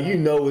 Nah, you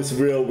know it's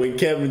real when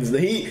Kevin's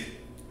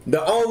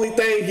the only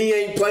thing he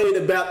ain't played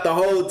about the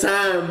whole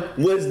time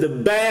was the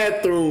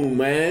bathroom,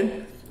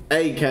 man.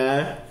 Hey,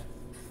 Kai.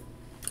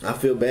 I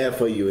feel bad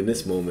for you in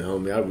this moment,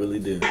 homie. I really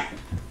do.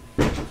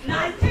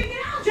 Now take it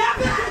out.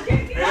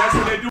 Hey, that's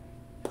what they do.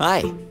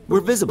 Hi,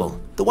 we're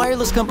Visible, the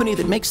wireless company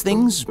that makes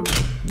things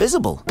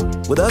visible.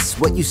 With us,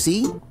 what you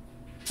see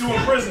Do in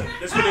prison.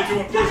 That's what they do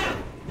in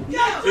prison.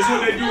 That's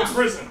what they do in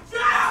prison.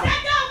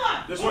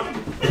 That's what.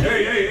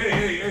 Hey.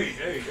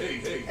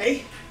 Hey,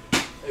 Hey,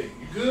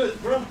 you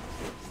good, bro?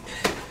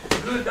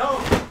 good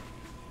dog.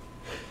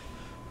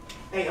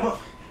 Hey, come on.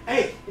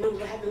 Hey, Remember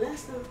what happened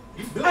last time?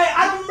 hey,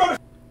 I don't remember.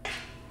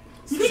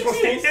 You just gonna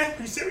stand there?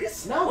 Are you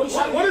serious? No, What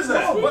is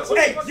that?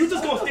 Hey, you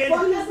just gonna stand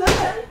What there? is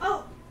that?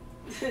 Oh.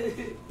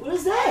 What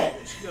is that?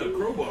 She got a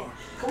crowbar.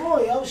 Come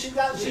on, yo. She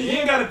got. He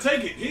ain't gotta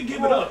take it. He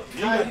give it up.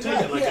 He ain't gotta take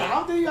it like I that.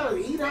 don't think you gotta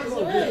eat that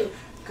little bit.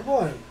 Come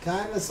on,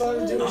 Kai. Let's start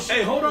to do this.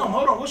 Hey, hold on.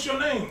 What's your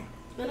name?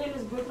 My name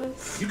is Brooklyn.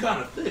 You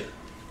kind of thick.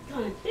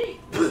 Kind of thick.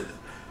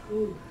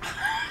 Ooh.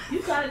 You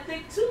kind of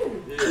thick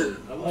too. Yeah,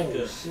 I like Oh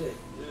that. shit.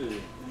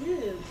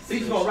 Yeah. See,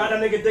 you gonna ride that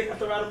nigga dick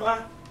after riding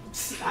by?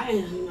 I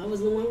am. I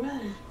was the one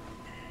riding.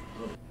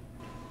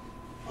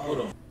 Hold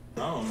on. I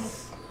don't know.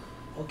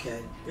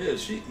 Okay. Yeah,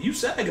 you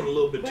sagging a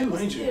little bit too,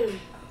 Wait, ain't sit you? down.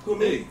 Who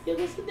me? Yeah,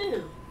 go sit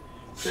down.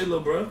 Say, little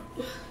bro.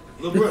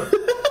 Little bro.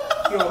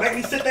 You gonna make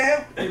me sit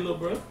down? Hey, little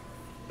bro.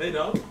 Hey,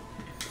 dog.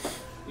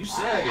 You I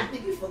sagging.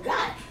 think you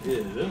forgot. Yeah,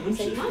 them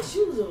Take shit. my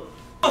shoes off.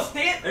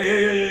 Stand.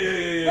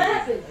 Hey. What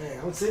happened? Hey,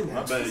 I'm sitting there.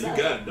 My bad, you got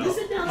it, You dog.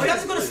 sit down. Oh, y'all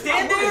just gonna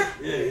stand there?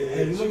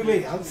 Hey, look at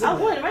me. I'm sitting I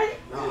there. won, right?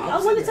 No,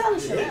 I won the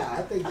talent show. Yeah,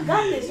 I think I you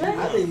got do. this, right?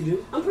 I think you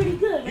do. I'm pretty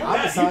good, You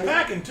right?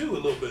 packing too a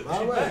little bit. All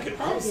She right. packing.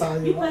 I'm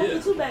sorry. You packing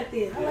Yeah. too back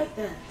there. I like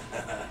that.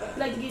 You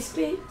like to get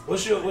spit?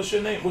 What's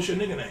your name? What's your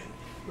nigga name?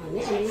 My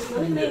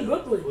nigga name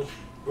Brooklyn.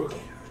 Brooklyn.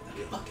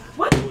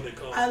 What? What they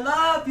call? I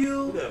love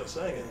You you. gotta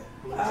sing it.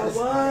 I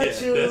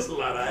want you. That's a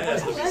lot of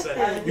ass to be I like saying.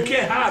 that. You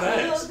can't hide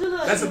ass.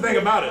 That's the thing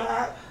about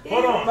it.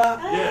 Hold on.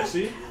 Yeah,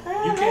 see? You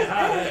can't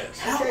hide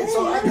ass. Okay,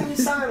 so I think we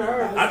signed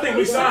her. I think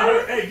we signed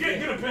her. Hey,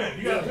 get a pen.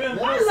 You got a pen?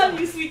 I love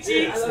you, sweet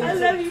cheeks. I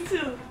love you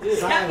too.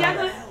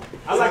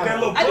 I like that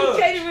little I do plug.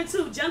 catering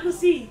too. Jungle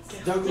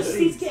Seeds. Jungle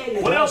Seeds.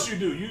 Catering. What else you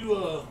do?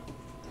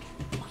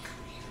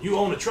 You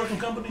own a trucking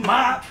company?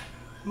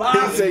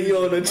 He say you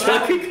on the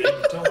truck.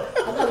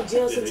 I go to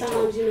jail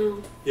sometimes, you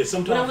know. Yeah,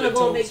 sometimes When I they wanna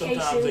go on told. Sometimes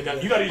vacation, they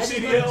got. You got your I just go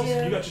to CDLs?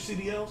 jail. You got your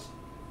CDLs?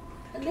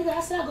 Nigga,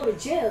 I said I go to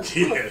jail.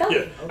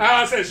 Yeah.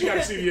 I said she got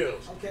the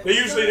CDLs. Okay. They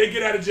usually they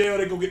get out of jail,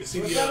 they go get the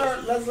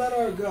CDLs. Let's let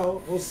her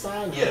go. We'll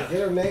sign her. Yeah. Get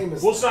her name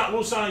and We'll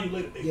stuff. sign you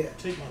later. Hey, Yeah.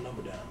 Take my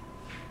number down.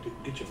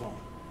 Get your phone.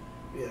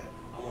 Yeah.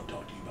 I want to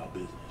talk to you about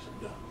business.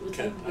 No. What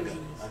Okay, type I of got it.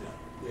 business? I got it.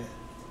 Yeah.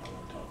 I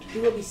want to talk to You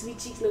you. gonna be sweet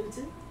cheeks number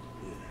 2?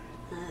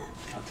 Yeah.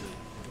 I'll tell you.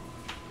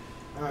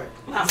 All right.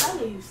 I'm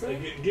telling you, son.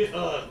 Hey, I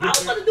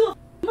was about to do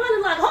a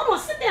monologue. Hold on,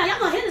 sit down. Y'all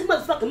gonna hear this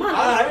motherfucking monologue.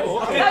 All right.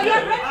 Oh, okay.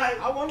 Y'all ready?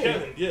 I want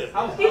Kevin, it. yeah.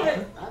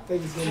 I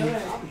think it's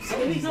gonna be.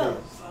 Here we go.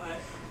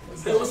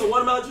 Hey, what's the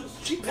watermelon juice?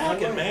 She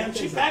packing, man.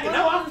 She packing.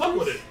 Now I fuck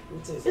with it.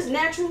 It's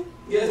natural.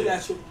 Yeah, it's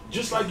natural.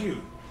 Just like you.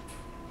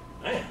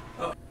 Man.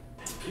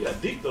 You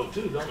got deep though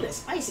too, don't you? It's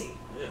spicy.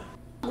 Yeah.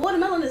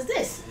 Watermelon is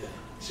this.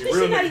 See, This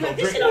real shit not niggas even. don't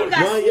This drink shit don't water.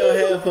 got Why seeds y'all in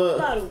the have her-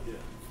 bottle.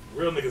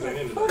 Real niggas ain't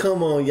into that.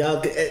 Come on, y'all.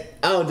 I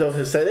don't know if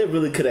to say they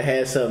really could have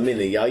had something in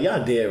it, y'all.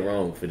 Y'all dead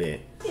wrong for that.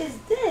 What is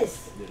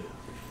this? Yeah.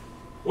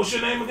 What's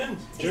your name again?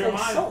 Tastes like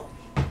Jeremiah? salt.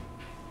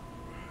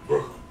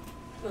 Brooklyn.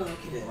 Oh,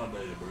 okay. My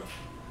bad, bro.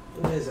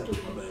 What is it?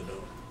 My bad, dog.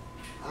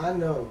 I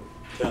know.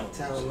 Talent.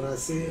 Talent when I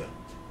see it.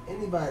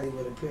 Anybody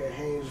with a pair of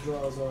Hanes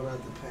drawers on out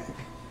the pack.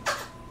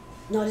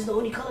 No, this is the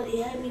only color they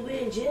had me wear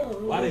in jail.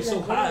 Why they so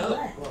Like high gold up?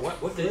 and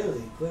black. What the?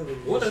 Clearly.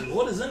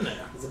 What is in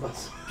there? It's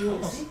about. You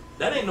wanna see?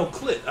 That ain't no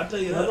clit. I tell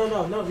you that.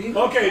 No. You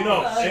Okay, no.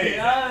 Alright, Hey,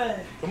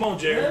 alright. come on,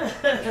 Jerry.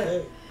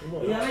 Hey, come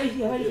on. Y'all ready?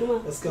 Y'all ready? Come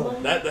on. Let's go. Come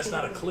on. That's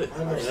not a clit.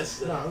 I know.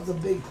 That's No, it's a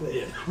big clip.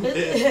 yeah.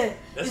 It's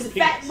That's a a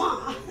fat penis.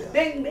 mom.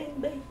 Bang, bang,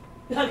 bang.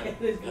 Okay,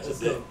 let's go. That's a Let's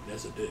dick. go.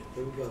 That's a dick.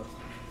 Here we go.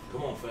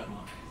 Come on, fat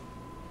mom.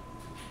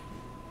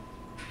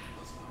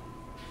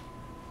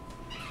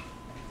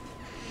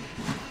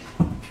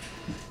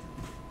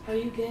 Are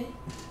you gay?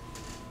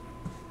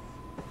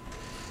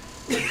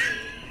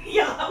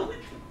 Yo, What?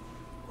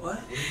 What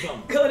are you talking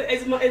about? go to,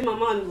 it's my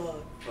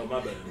monologue. Oh, my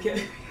bad.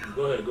 Okay.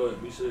 Go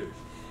ahead. Be serious.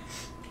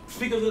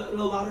 Speak a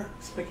little louder.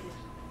 Speak.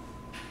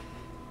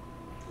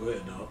 Go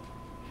ahead, dog.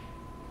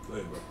 Go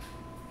ahead, bro.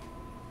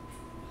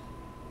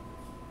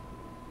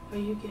 Are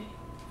you gay?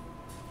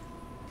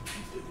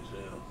 You dick as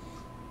hell.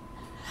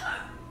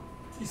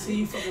 You see,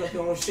 you fucking up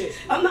your own shit.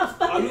 I'm not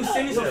fucking. Are you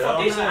serious or Yeah,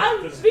 fucking I'm not?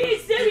 I'm being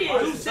serious.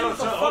 You serious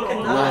or Hold on, fucking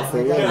hold Nah, not? for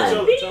real. Yeah, I'm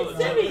tell being it.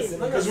 serious.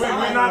 Because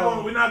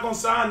we're not gonna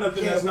sign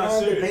nothing Yeah, that's we're not on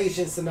the serious.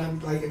 patience, and I'm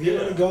like, if you're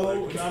Yeah, gonna go,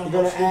 like, if I don't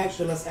you're know gonna act, shit.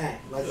 then let's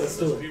act. Like, Yeah, let's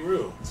do be it.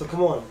 real. So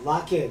come on,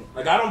 lock in.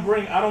 Like I don't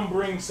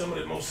bring some of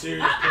the most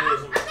serious players.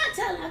 I'm not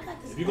telling. I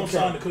got this. If you're gonna Okay.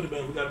 sign the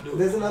couldabeen, we gotta do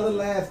There's it. another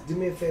laugh. Do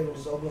me a favor,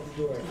 just open up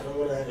the door. I don't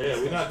wanna have Yeah,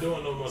 we're not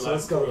doing no more So live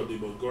let's go. girl,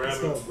 Debo. Grab Let's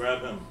him, go.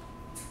 grab him.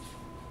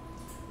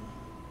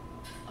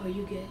 Are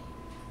you gay?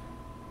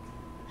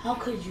 How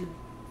could you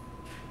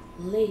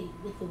lay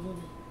with a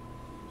woman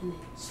and then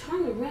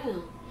turn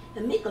around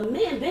and make a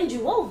man bend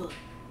you over?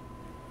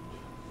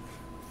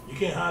 You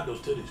can't hide those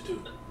titties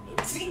too.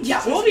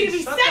 Y'all want me to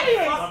be Shut serious?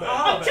 the fuck up.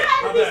 I'm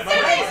trying to be My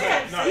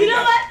bad. serious. No, You you know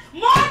got what?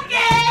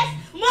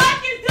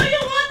 Marcus, do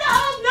you want the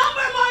whole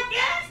number,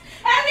 Marcus?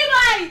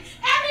 Everybody,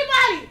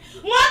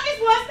 Marcus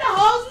wants the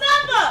whole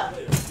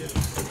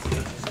number.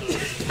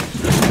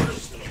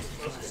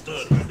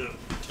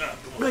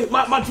 Wait,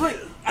 my drink.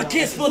 I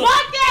can't spill it.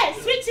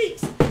 Marcus, sweet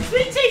cheeks,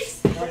 sweet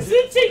cheeks,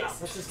 sweet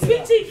cheeks,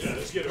 sweet cheeks. Yeah,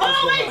 let's get it.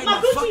 Hold on, wait, my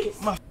blue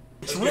cheeks. My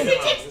Sweet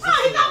cheeks.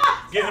 Oh, he got my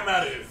Get him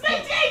out of here. sweet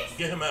cheeks.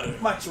 Get him out of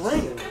here. My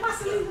drink. Get my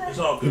sleeve back. It's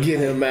all good. Get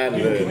him out of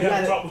Debo, can we there.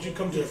 have a talk with you?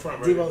 Come to the front,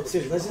 right? Debo,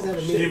 seriously, let's just have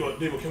a meeting.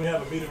 Debo, can we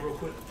have a meeting real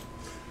quick?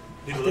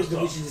 I Debo, think let's that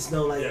we talk. should just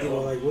know, like, Yeah, you know,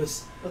 well,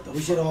 like,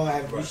 we should all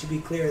have, we should be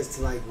clear as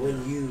to, like,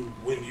 when you,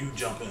 When you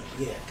jump in.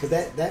 yeah, because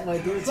that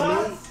right there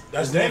to me,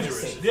 That's is never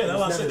dangerous. safe. Yeah, that's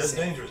what I It's said. never That's safe.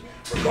 dangerous.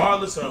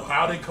 Regardless of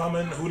how they come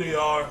in, who they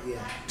are, Yeah,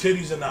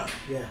 titties or not,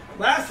 yeah,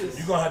 Glasses.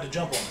 you're gonna have to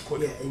jump on it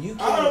quick. yeah, and you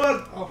I don't know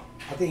can't, what. Oh.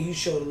 I think you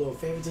showed a little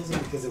favoritism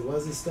because it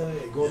was a stud,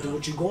 and going through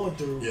what you're going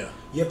through, Yeah.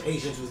 your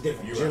patience was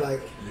different. You're You're right.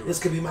 like, You're this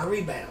right. could be my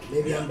rebound.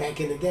 Maybe Yeah. I'm back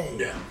in the game.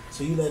 Yeah.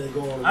 So you let it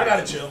go on. I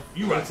gotta chill.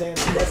 You know what I'm right.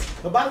 saying?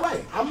 But by the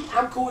way, I'm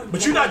cool with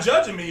But you're not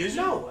judging me, is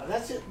you? No,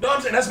 that's it. No,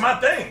 I'm saying that's my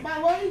thing. By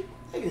the way,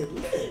 nigga,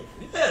 live.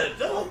 Yeah, that's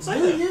what I'm Do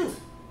saying. you?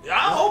 I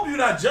hope you're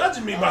not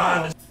judging me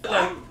behind this.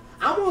 Like,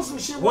 I'm on some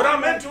shit. What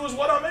I'm into is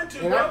what I'm into,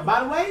 And bro.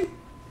 by the way,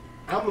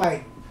 I'm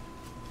like,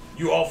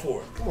 you all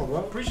for it. come on, bro.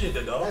 Appreciate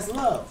that, dog. That's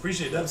love.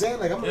 Appreciate You know that. what I'm saying?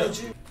 Like, I'm gonna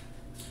let you.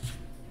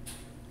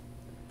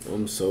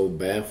 I'm so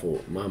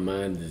baffled. My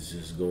mind is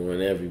just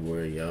going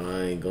everywhere, y'all.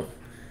 I ain't going.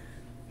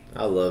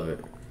 I love it.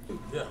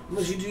 Yeah.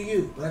 Unless you do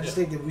you. But I just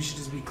think that we should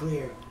just be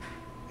clear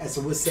as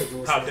to what's safe and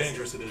what's How not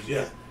dangerous safe. it is.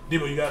 Yeah.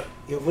 Debo, you got it.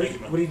 Yeah, what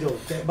are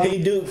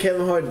you doing?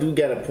 Kevin Hart do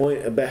got a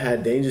point about how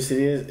dangerous it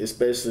is,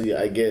 especially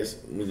I guess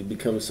when it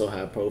becomes so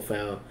high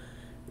profile.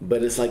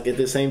 But it's like at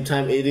the same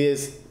time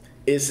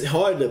it's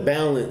hard to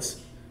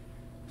balance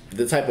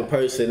the type of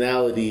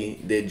personality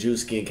that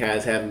Druski and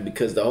Kai's having,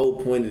 because the whole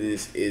point of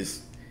this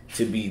is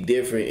to be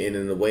different and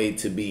in a way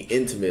to be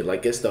intimate.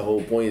 Like that's the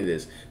whole point of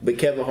this. But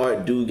Kevin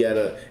Hart do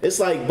gotta. It's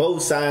like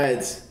both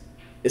sides.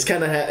 It's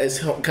kind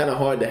of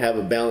hard to have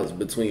a balance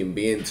between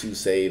being too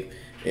safe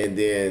and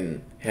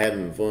then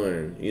having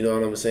fun. You know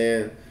what I'm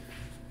saying?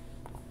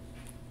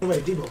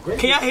 Wait, Debo, great.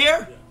 Can y'all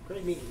hear?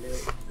 Great meeting, man.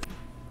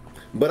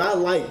 But I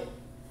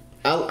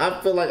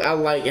feel like I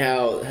like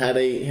how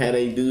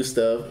they do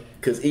stuff,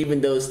 because even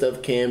though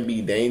stuff can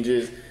be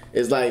dangerous,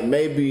 it's like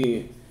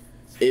maybe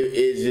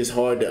it's just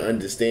hard to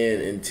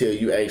understand until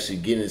you actually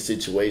get in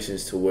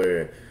situations to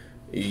where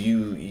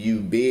you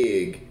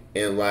big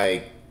and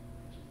like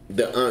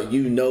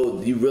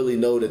you really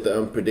know that the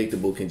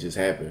unpredictable can just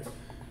happen.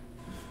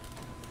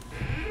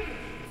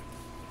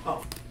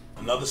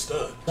 Another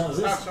stud. That's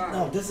a That's a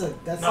stud.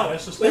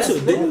 That's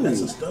a dude.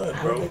 That's a stud,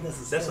 bro.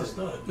 That's That's a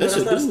stud. That's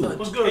a dude.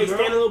 What's good, Hey, girl?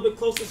 stand a little bit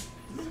closer.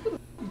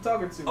 You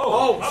talking to?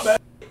 Oh, my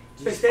bad.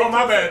 Hey, stand Oh, my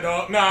closer. bad,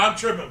 dog. Nah, I'm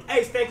tripping.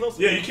 Hey, stand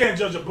closer. Yeah, you can't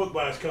judge a book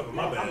by its cover.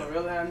 My I'm a bad.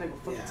 real ass nigga.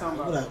 Fuck you talking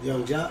What about? up,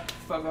 young Jock?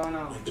 Fuck going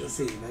on? Good to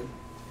see you, man.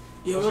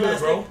 You What's real good, ass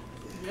bro? nigga?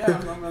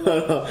 Yeah, I'm a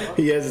real ass.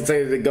 He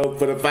hesitated to go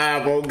for the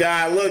 5. Oh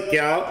God, look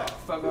y'all.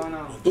 Fuck going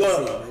on?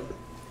 Look.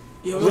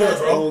 You real ass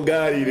Look, nigga? oh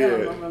God, he Yeah,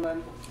 did. I'm a real ass.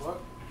 What?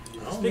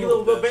 Speak a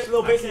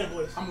little bass in your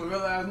voice. I'm a real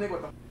ass nigga.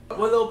 What the?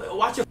 One little bit.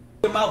 Watch your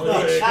mouth.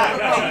 Hey, hey,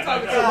 Watch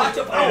hey, your hey, mouth. Watch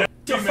your mouth.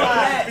 Your fucking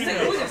ass.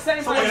 Nigga, we the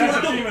same So what you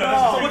person. gonna do?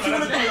 Female. What you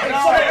gonna do?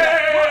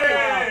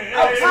 Hey,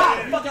 Out top.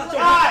 Fuck out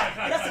your eye.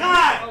 That's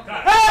high.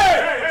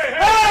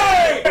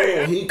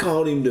 Hey! Oh, he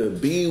called him the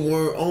B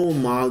word. Oh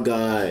my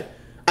God.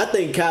 I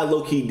think Kai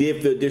low-key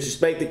did feel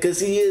disrespected, because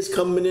he is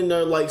coming in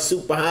there like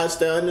super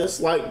hostile, and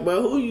it's like,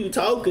 bro, who you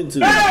talking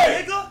to?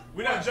 Hey, nigga!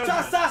 We're not judging.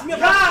 Try to size me up.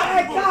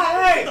 Hey,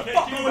 hey! What the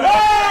fuck going on?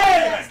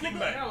 Hey! Keep Hell,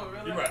 back.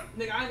 real You're ass. right.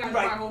 Nigga, I ain't got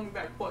Right. nobody holding me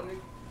back. Fuck, nigga.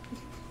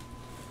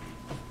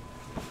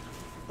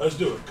 Let's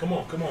do it. Come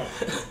on, come on.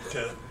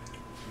 Kev,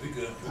 we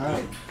good. We All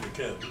right. good.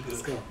 Kev, we good.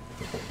 Let's go.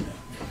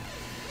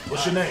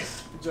 What's your name?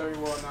 Jerry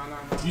Ward,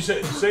 nah. You say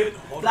it.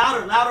 Hold on.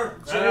 Louder, louder.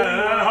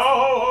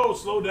 Ho.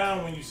 Slow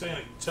down when you say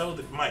it. Tell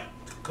the mic.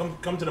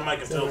 Come to the mic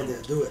and tell Right them.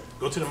 there. Do it.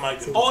 Go to the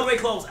mic. All the way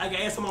close. I got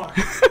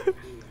ASMR.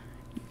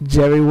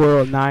 Jerry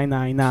World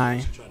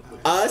 999.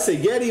 I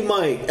said Yeti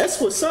Mike. That's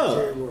what's up.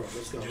 Jerry World.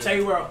 Let's go.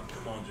 Jerry World.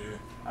 Come on, Jerry.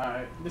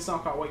 Alright, this song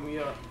called Wake Me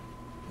Up.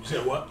 You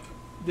said what?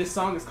 This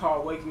song is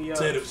called Wake Me Up.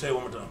 Say it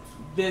one more time.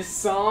 This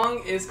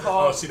song is Oh,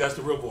 called. see, that's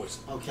the real voice.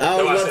 Okay.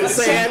 I was about to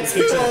say that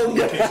too. Oh,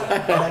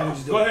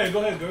 God. Go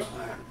ahead, girl.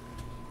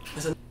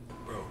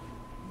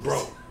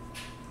 Bro.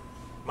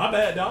 My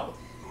bad, dog.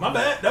 My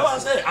bad. That's what I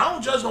said. I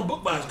don't judge no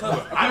book by its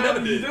cover. I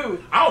never did.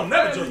 I don't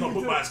never judge no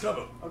book by its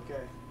cover. Okay.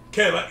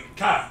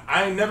 Kai,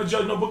 I ain't never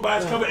judged no book by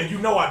its cover, and you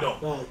know I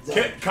don't. No.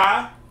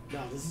 Kai, No,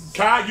 this is.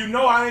 Kai, you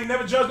know I ain't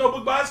never judged no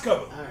book by its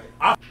cover. All right.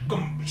 I f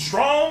them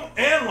strong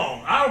and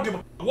long. I don't give a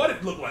f what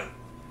it looked like.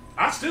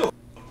 I still.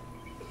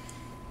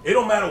 It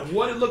don't matter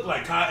what it looked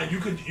like, Kai, and you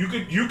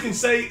can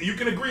say you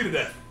can agree to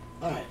that.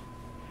 All right.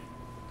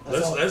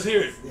 Let's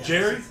hear it, Yeah,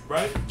 Jerry.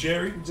 Right,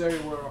 Jerry. Jerry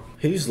World.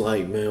 He's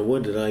like, man,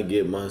 what did I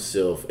get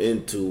myself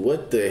into?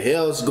 What the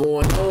hell's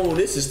going on?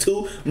 This is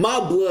my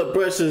blood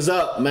pressure's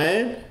up,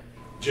 man.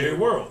 Jerry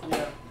World.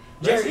 Yeah.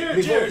 Let's Jerry, hear it,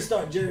 before Jerry. we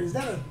start, Jerry, is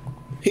that a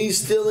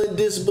He's still in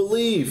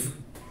disbelief.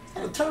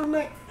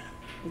 turtleneck?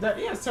 Yeah,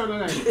 it's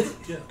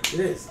turtleneck. Yeah. It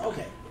is.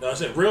 Okay. No, I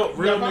said real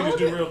niggas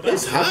do real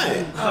things. It's hot.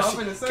 I'm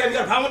finna say Kevin, you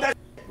got a that. problem with that?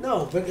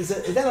 No, but is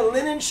that a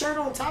linen shirt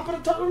on top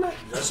of the turtleneck?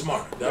 That's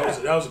smart. That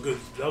was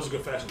a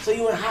good fashion. So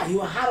you went hot. You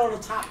were hot on the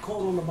top,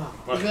 cold on the bottom.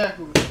 Right.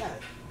 Exactly. Got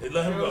it. Hey,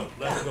 let him go.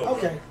 Let him go.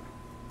 Okay.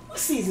 What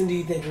season do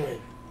you think we're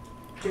in?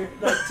 Jerry,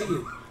 back to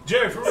you.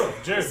 Jerry, for real.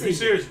 Jerry, be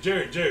serious.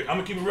 Jerry, I'm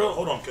gonna keep it real.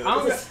 Hold on, cuz.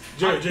 I'm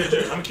Jerry,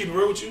 I'm gonna keep it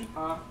real with you.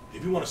 Uh,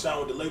 If you want to sign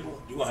with the label,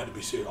 you're gonna have to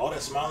be serious. All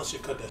that smiling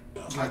shit, cut that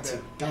shit out. Got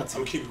to. Got I'm to.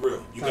 gonna keep it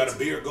real. You got a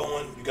beard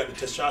going, you got the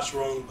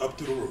testosterone up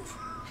through the roof.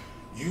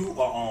 You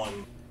are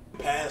on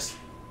past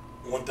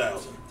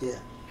 1,000. Yeah.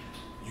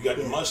 You got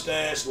the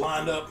mustache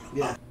lined up.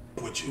 Yeah.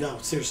 I'm with you. No,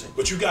 seriously.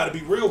 But you gotta be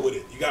real with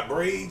it. You got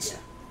braids. Yeah.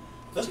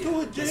 Let's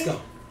do it, Jay. Let's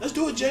go. Let's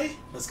do it, Jay.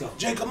 Let's go.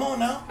 Jay, come on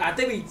now. I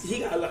think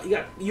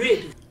you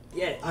hit.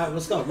 Yeah. All right,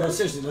 let's go. No,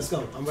 seriously, let's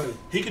go. I'm ready.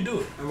 He can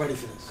do it. I'm ready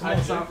for this. Come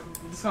on, Jay.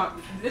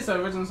 It's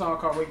an original song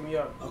called Wake Me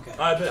Up. Okay.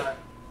 I bet.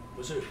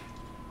 Let's hear it.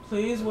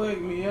 Please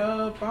wake me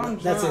up. I'm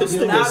That's drunk. it.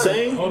 This nigga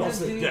sing. Hold on. It's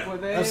deep Yeah. where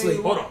I'm they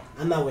asleep. Hold on.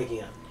 I'm not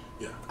waking up.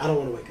 Yeah. I don't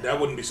want to wake up. That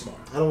wouldn't be smart.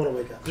 I don't want to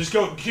wake up. Just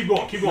go. Keep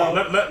going. Keep going.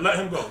 No. Let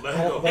him go. Let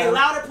him go. Hey,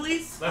 louder,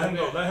 please. Let him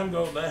go. Let him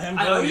go. Let him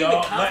Are go, you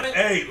y'all.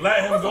 confident?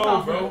 Let him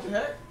go, bro. What the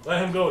heck?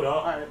 Let him go, dog.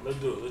 All right. Let's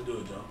do it. Let's do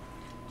it, dog.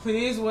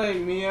 Please wake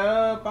me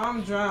up.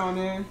 I'm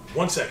drowning.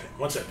 1 second.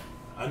 1 second.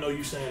 I know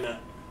you saying that.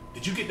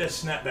 Did you get that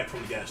snapback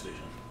from the gas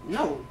station?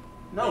 No.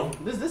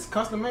 This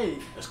custom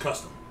made. That's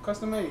custom.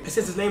 Custom made. It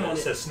says his name on It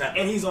it. says snap.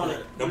 And he's on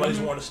it. Nobody's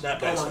worn a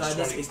snapback Oh, no, since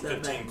that's a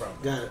 2015, snapback.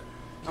 probably. Got it.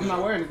 I'm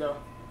not wearing it though.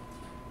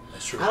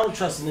 That's true. I don't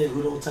trust a nigga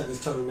who don't tuck his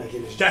turtleneck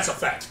in his That's a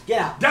fact.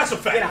 Get out. That's a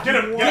fact. Get out. Get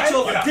him. Get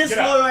your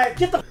disloyal ass.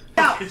 Get the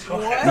out.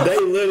 They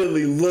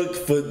literally looked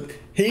for.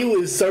 He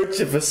was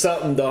searching for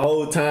something the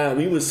whole time.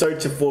 He was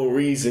searching for a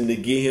reason to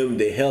get him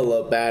the hell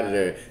up out of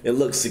there. And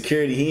look,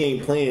 security, he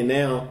ain't playing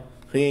now.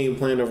 He ain't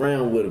playing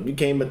around with him. You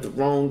came at the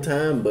wrong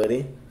time,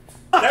 buddy.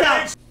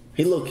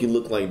 He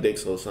look like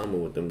Dix Osama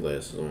with them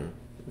glasses on.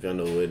 If y'all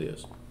know who it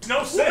is.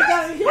 No sense.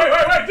 Wait.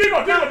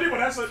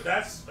 Debo.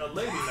 That's a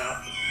lady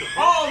now.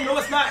 Oh, no,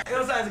 it's not.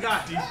 It's a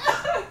guy.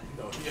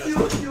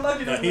 You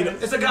lucky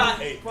it's a guy.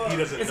 Hey, he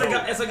doesn't It's know.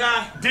 a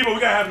guy. Debo, we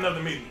gotta have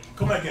another meeting.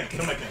 Come back in.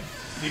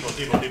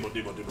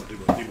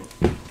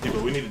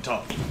 Debo, we need to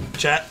talk.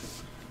 Chat.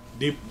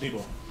 Debo,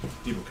 come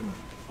here.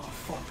 Oh,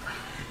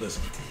 fuck.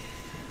 Listen.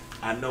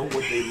 I know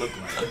what they look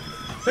like.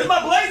 It's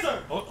my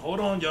blazer. Hold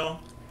on, y'all.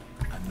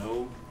 I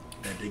know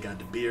that they got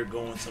the beard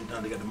going.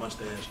 Sometimes they got the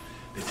mustache.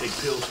 They take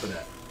pills for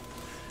that.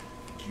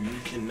 You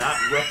cannot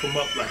rough them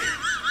up like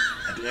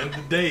at the end of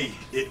the day,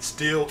 it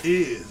still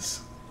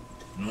is.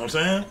 You know what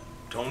I'm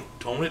saying?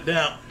 Tone it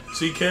down.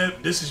 See,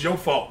 Kev, this is your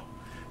fault.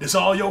 It's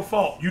all your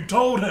fault. You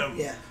told him.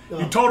 Yeah.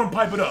 You told him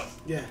pipe it up.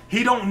 Yeah.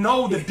 He don't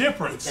know the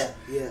difference.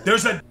 Yeah.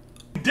 There's a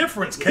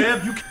difference,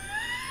 Kev. You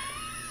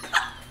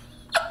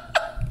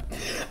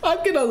I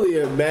can only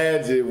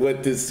imagine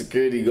what this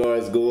security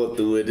guard's going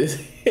through in his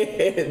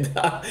head.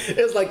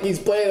 It's like he's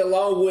playing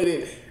along with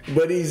it,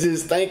 but he's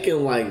just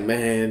thinking like,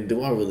 man,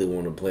 do I really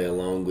want to play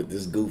along with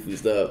this goofy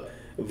stuff?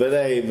 But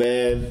hey,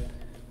 man,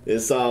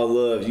 it's all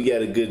love. You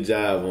got a good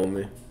job,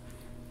 homie.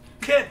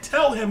 can't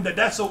tell him that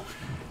that's so.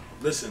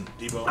 Listen,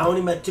 Debo. I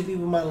only met 2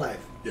 people in my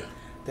life. Yeah.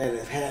 That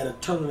have had a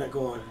turtleneck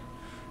on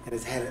and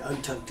has had it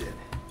untucked in.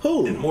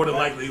 Who? And more than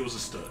likely, he was a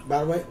stud.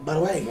 By the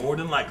way. More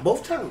than likely.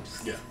 Both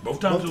times. Yeah, both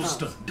times it was a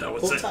stud. I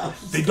would Both say.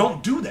 times. They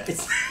don't do that.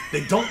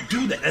 They don't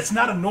do that. That's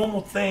not a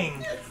normal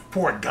thing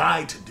for a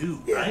guy to do,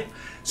 right?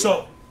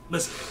 So,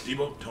 listen,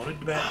 Debo, tone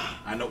it back.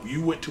 I know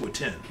you went to a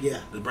 10. Yeah.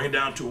 Let's bring it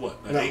down to what?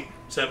 An 8?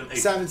 7? 8?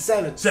 7.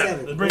 7.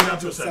 7. Let's bring it down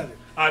to a 7.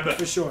 I bet.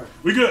 For sure.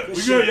 We good.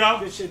 We good, y'all.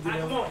 Good shit,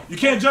 Debo. You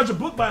can't judge a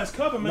book by its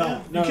cover,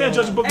 man. No, you can't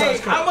judge a book by Hey,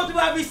 its how cover. much do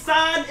I be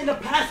signed in the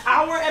past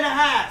hour and a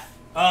half?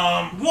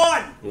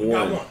 One. We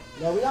got one.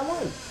 No, we got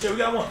one. Yeah, we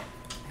got one.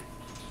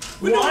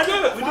 We're doing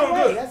good. We're doing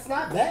good. That's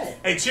not bad.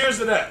 Hey, cheers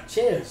to that.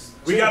 Cheers.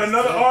 We got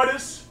another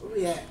artist. Where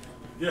we at?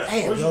 Yeah.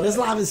 Damn, yo, this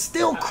live is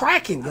still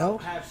cracking, yo.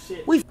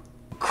 We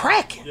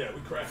cracking. Yeah, we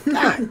cracking.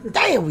 God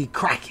damn, we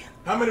cracking.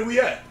 How many we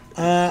at?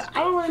 I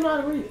don't really know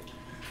how to read it.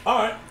 All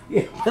right.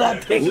 Yeah, but I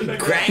think We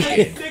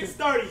cracking.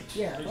 6:30.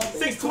 Yeah.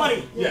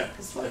 6:20. Yeah.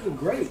 It's fucking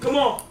great. Come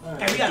on.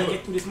 Hey, we gotta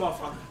get through this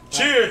motherfucker.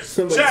 Cheers.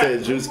 Somebody Chat. said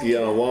Druski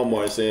on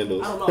Walmart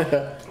sandals. I don't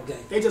know. Okay.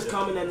 They just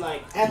coming and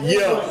like, After this,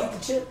 Yeah. you wanna eat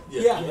the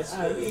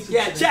chip?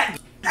 yeah, chat.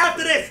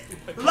 After this,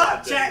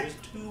 live chat. There's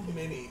too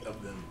many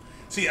of them.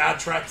 See, I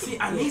tracked them. See,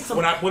 I need some.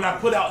 When I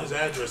put out his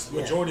address, the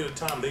Yeah. majority of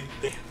the time they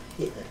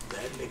Yeah.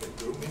 that nigga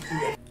threw me through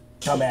that.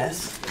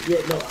 Dumbass. Yeah,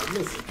 no,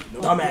 listen.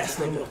 Dumbass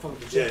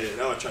nigga. Yeah.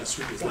 Now I try to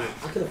sweep his leg.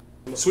 I could have.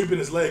 Sweeping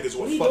his leg is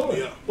what What are you fucked me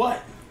doing? up.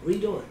 What? What are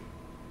you doing?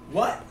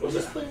 What? What's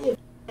Just that? putting your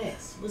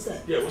ass. What's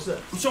that? Yeah, what's that?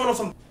 I'm showing them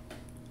some.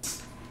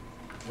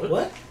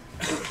 What?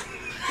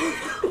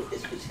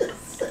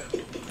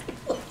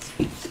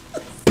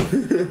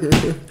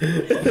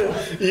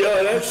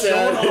 Yo, that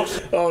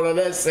sounded. Oh no,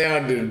 that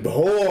sounded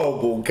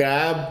horrible,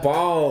 guy.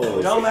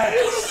 Balls.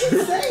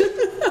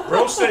 Dumbass.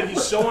 Bro said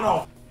he's showing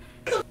off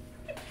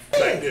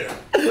back there.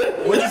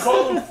 What you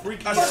call him?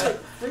 Freaky ass.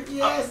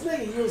 Freaky ass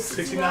nigga. You a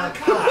 69.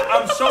 69.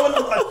 I'm showing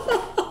him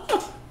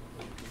like.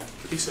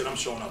 He said I'm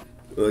showing up.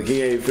 Look,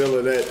 he ain't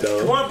feeling that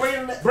though. One bring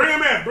him. Bring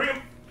him in. Bring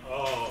him.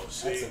 Oh,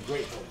 see. That's a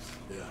great post.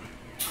 Yeah.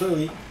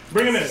 Clearly.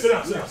 Bring him in. Sit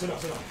down. Sit down. Sit down.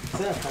 Sit down.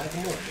 Sit down, Kai, come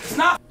on. It's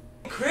not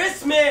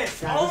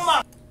Christmas. Oh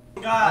my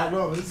I God.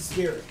 know, but this is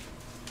scary.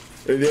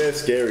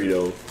 That's scary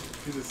though.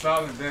 He's a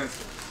silent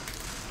dancer.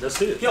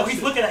 That's it. Yo,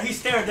 he's looking at. He's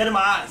staring dead in my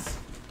eyes.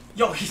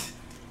 Yo, he's.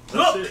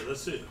 Let's Look. see it.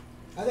 Let's see it.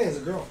 I think it's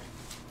a girl.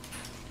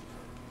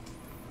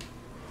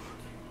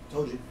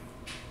 Told you.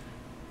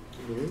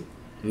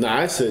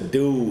 Nah, it's a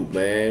dude,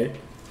 man.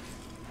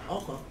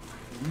 Okay.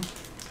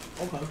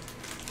 Okay.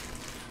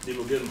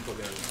 Debo, get him the fuck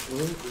out of here.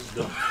 This is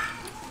dumb.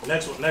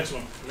 Next one.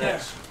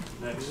 Next.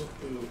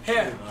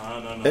 Here.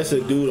 No. That's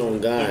a dude on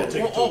Debo, God.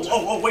 take it to a 10.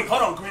 Oh, wait.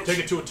 Hold on, Grinch. Take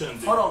it to a 10.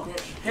 Debo. Hold on,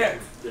 Grinch. Here.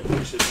 Yeah,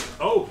 we should.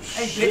 Oh,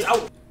 Hey, shit. bitch. I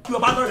will you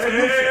about to learn some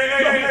new shit.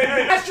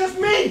 Hey. That's just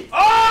me.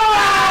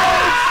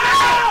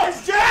 Oh!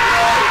 It's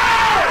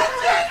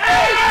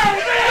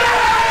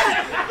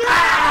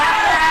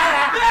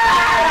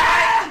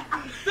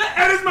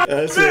And it's my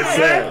That's what's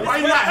up. Why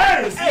you not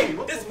happy? Hey,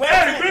 this way.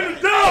 Hey, bring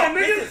it down,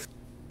 nigga.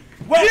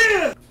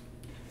 Yeah.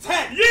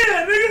 10.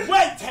 Yeah, nigga.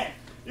 Wait, 10.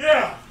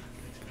 Yeah.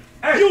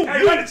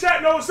 Hey, let the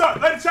chat know what's up.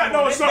 Let the chat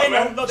know what's up,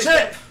 man.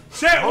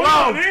 Chat, hold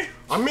on, nigga.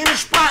 I'm in the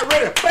spot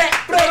ready.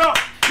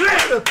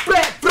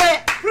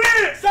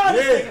 Sign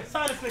this nigga.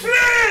 Sign this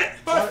nigga.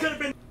 First could have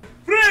been.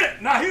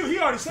 Nah, he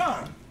already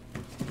signed.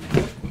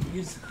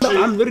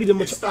 I'm literally the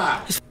most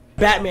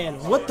Batman.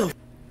 What the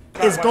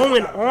is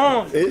going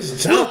on?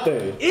 It's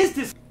jumping. Is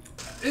this?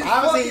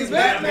 Obviously, it's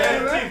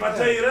Batman, man. If I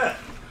tell you that.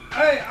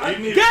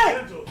 Hey,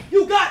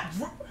 you got.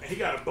 He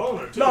got a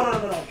boner too. No.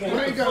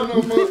 I ain't got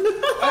no more.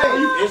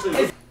 Hey,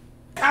 It's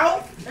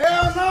out.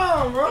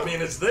 hell no, bro. I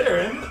mean, it's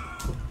there, isn't it?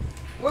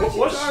 What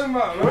you talking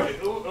about, man?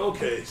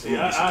 Okay, see,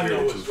 I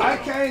know what's I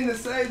came to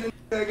say the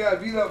that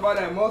got beat up by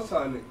that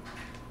Motown nigga.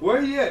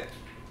 Where he at?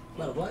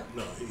 No, what?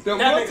 No, The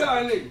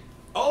Motown nigga.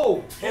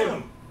 Oh,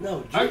 him.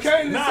 No, I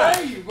came to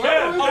say you, bro.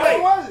 Kev,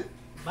 What was it?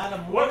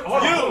 What?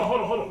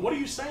 Hold on. What are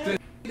you saying?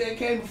 That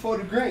came before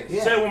the Grinch.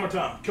 Say it one more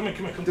time. Come The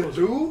closer.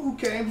 dude who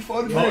came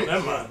before the Oh, Grinch.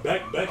 never mind.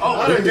 Back. Oh,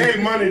 I done gave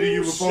money to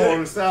you before on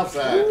the south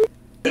side.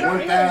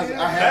 1,000.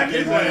 I had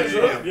gave money to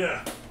you.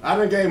 Yeah. I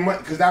done gave money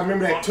because I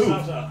remember that tooth.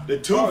 The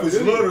tooth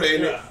is little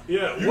in it.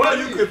 Yeah. You know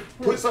you could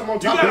put something on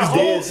top He's of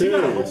dead it.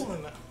 serious.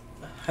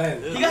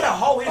 He got a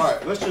whole his. All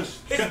right, let's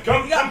just.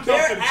 Come He got talk to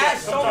bare the chat.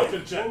 ass Come talk to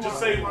shoulders. the chat. Just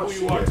say who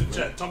you are to the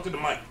chat. Talk to the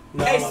mic.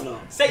 Hey,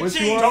 say What you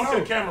cheese. want? Talk to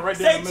the camera right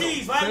there Say in the middle.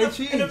 cheese. Right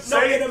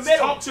Say in the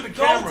middle. Talk to the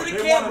Go camera. to the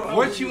They camera. wanna-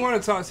 What you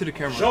want to talk to the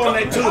camera? Show them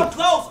that Up tooth.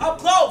 close. Up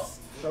close.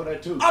 Show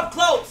that tooth. Up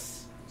close.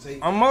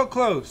 I'm up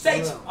close.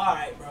 Say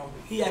alright, bro.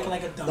 He acting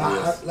like a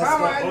dumbass. How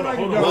am I acting like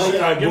a Hold dog? on. Why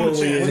y'all Give him a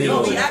bullying chance. him?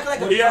 No, he acting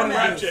like a He hadn't dumbass.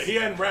 rapped yet. He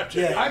hadn't rapped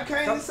yet. I came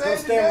to say Don't it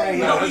stand right today.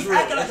 here. No, that's he's real,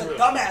 acting like that's a real.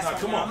 dumbass. Nah, right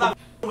come now. on. I'm not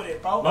with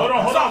it, bro. Hold on.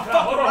 I'm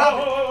fucking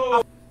Robin.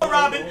 Hold I'm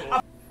Robin.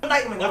 I'm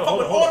Nightman. I fuck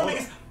with all the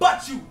niggas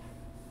but you.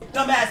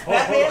 Dumbass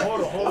Batman.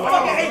 hold on. I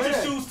fucking hate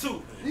your shoes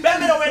too.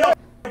 Batman don't wear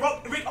no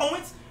Rick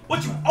Owens.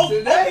 What you?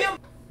 Today? Opium?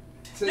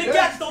 Nigga,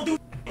 just don't do.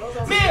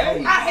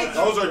 Man, I hate you.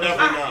 Those are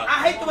definitely not.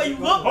 I hate the way you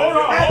look. Hold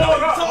on.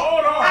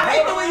 I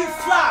hate the way you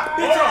fly.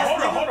 Bitch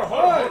ass nigga.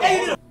 Hold on.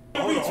 Hey, you need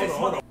a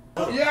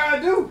retwist. Yeah, I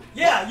do.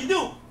 Yeah, you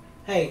do.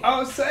 Hey, I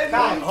was saying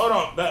Hold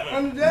on, Batman.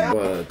 on the day.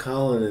 Bruh,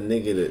 calling a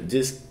nigga to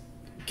just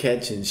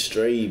catching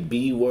stray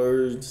B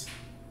words.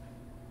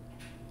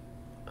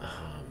 Oh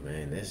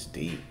man, that's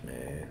deep,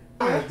 man.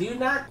 do you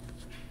not?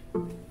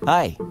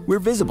 Hi, we're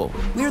Visible.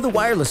 We're the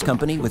wireless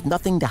company with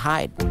nothing to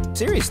hide.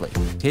 Seriously.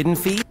 Hidden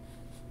fee?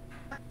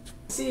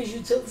 See his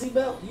utility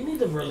belt? You need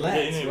to relax,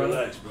 Yeah, you need to bro.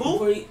 relax, bro.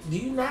 Who? Do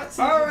you not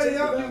see I his already utility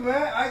helped belt?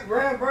 you, man. I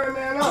ran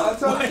Birdman out. I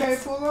told him he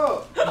can't pull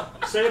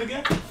up. Say it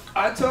again.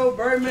 I told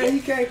Birdman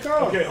he can't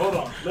come. Okay, hold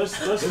on. Let's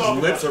His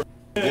talk lips about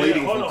are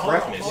bleeding from Hold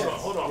crackness.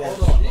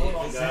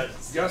 on,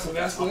 guys. Got some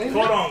Vaseline?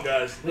 Hold on,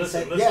 guys.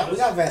 Listen. Yeah, we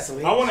got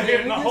Vaseline. I want to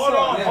hear. No, hold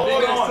on. Yeah, Hold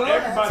big ass on. tub.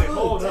 Everybody,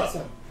 hold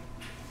up.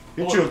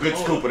 Get you a good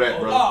scoop of that,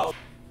 brother. Oh,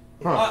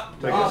 Huh.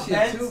 Take oh,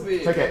 that. Shit too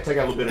big. Take that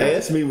little bit of Hey, that.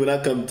 that's me when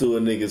I come to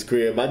a nigga's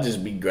crib. I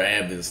just be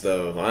grabbing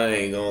stuff. I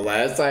ain't gonna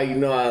lie. That's how you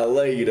know I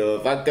love you, though.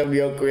 If I come to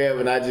your crib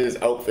and I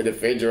just open the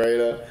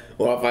refrigerator,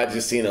 or if I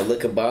just seen a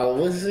liquor bottle,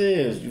 what's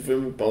this? You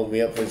feel me? Poke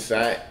me up for a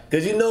shot.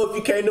 Cause you know if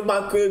you came to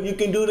my crib, you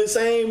can do the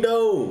same,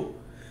 though.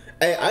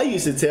 Hey, I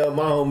used to tell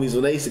my homies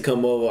when they used to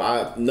come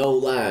over, no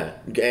lie,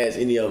 you can ask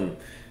any of them.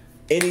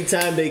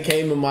 Anytime they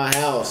came to my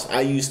house,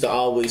 I used to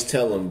always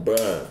tell them,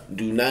 bruh,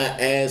 do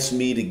not ask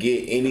me to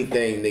get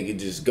anything, nigga.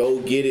 Just go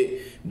get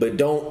it, but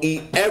don't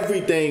eat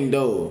everything,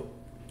 though.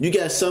 You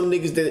got some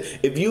niggas that,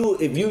 if you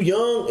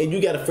young and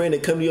you got a friend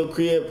that come to your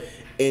crib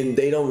and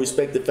they don't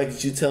respect the fact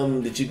that you tell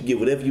them that you can get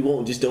whatever you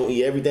want, just don't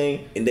eat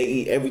everything, and they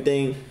eat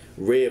everything,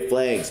 red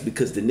flags.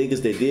 Because the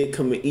niggas that did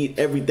come and eat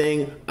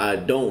everything, I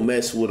don't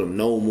mess with them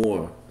no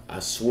more.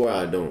 I swear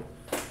I don't.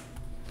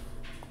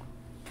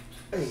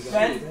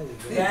 Ben,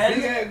 Big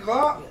ass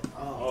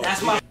Glock.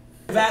 that's my He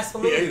ate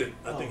Vaseline. it.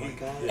 I think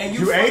he. And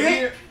You ate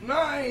it? No,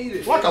 I ain't eat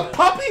it. Like a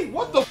puppy?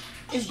 What the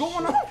is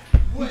going on?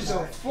 What the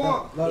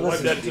fuck? No, Wipe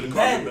that to the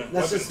carpet, man.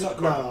 let's Wipe just it to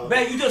the no. carpet.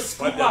 Ben, you just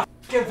scoop Wipe my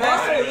fucking Wipe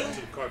Vaseline. that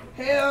to the carpet.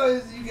 Hell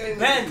is you gave me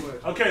Ben. too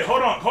much. Okay,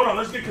 hold on.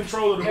 Let's get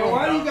control of the room. And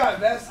why now. you got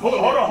Vaseline?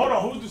 Hold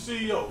on. Who's the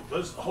CEO?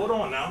 Let's hold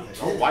on now.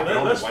 Don't wipe it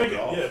on. Let's Wipe figure.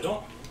 it off. Yeah,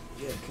 don't.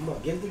 Yeah, come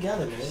on, get it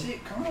together, man.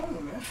 Shit, come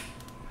on, man.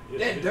 Yeah,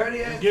 That dirty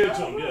just ass give it to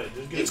towel? him. Yeah, just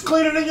give it It's to him.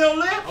 cleaner than your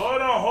lip.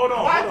 Hold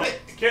on. Wipe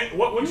it. Can't,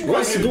 what you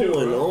What's came here to do,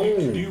 going bro?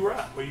 on? Do you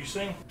rap or you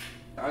sing?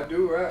 I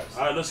do raps.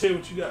 All right, let's hear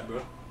what you got,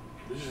 bro.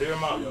 Let's just hear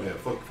him out, yo. Yeah,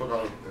 fuck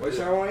all. What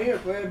y'all want to hear?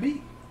 Play a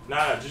beat.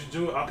 Nah, just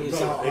do it It's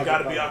acapella. all It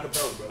gotta be acapella.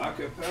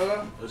 acapella, bro.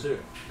 Acapella. Let's hear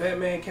it.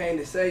 Batman came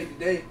to say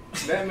today.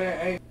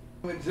 Batman ain't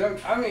with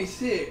jokes. I mean,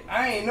 shit.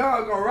 I ain't know I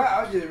was gonna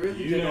rap. I just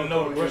really You just didn't gonna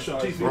know come to brush in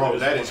your here teeth. and Bro,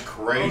 that is You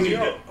crazy. need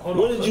to- hold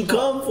on, What did you let's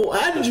talk. come for?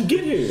 How did you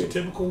get here?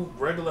 Typical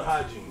regular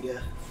hygiene. Yeah,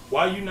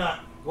 Why you not?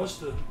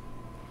 What's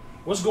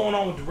going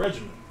on with the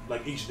regimen?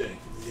 Like each day.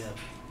 yeah.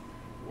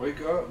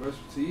 Wake up, brush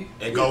your teeth.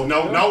 And go,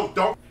 no,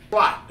 don't.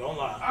 Lie. Don't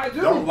lie. I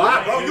do. Don't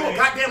lie, bro. You a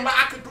goddamn lie.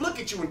 I could look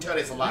at you and tell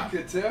that's a lie. You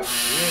could tell. You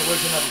ain't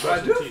waking up I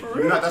brushing do, teeth. for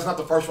real. That's not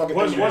the first fucking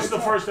thing. What's the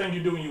first thing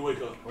you do when you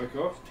wake up? Wake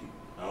up.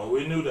 Oh,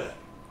 we knew that.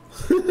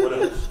 What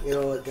else? You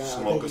know what, guys?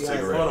 Smoke a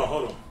cigarette.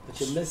 Hold on. But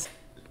you're missing.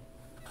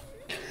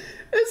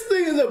 This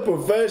nigga's a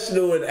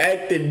professional and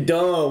acting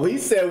dumb. He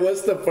said,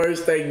 "What's the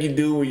first thing you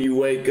do when you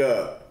wake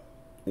up?"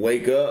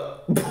 Wake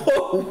up?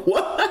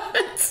 What?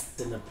 That's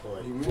the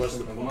point. What's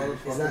the point?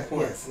 It's not,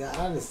 yes,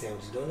 I understand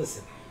what you're doing.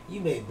 Listen, you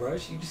may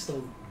brush, you just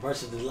don't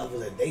brush at the level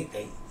that they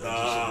think.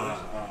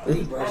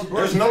 They brush.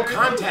 There's no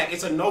contact.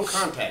 It's a no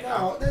contact.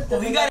 No,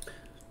 well, you got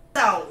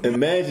out.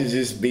 Imagine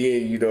just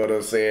being, you know what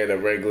I'm saying, a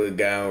regular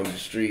guy on the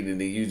street, and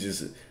then you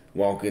just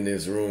walk in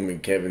this room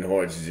and Kevin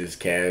Hart's just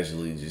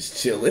casually just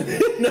chilling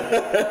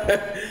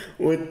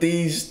with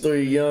these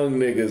three young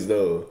niggas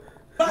though.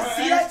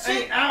 See that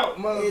shit? Out,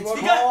 motherfucker. It's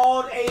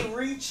called a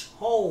reach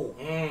hole.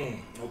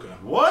 Okay.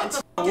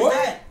 What? What is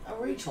that? A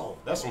reach hole.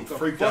 That's some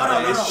freaked No,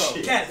 out no, no, ass no.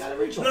 shit. Kev, Got a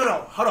reach hole.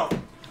 no, hold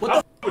on.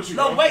 What the with you?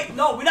 No, man? wait,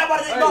 no, we're not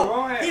about to.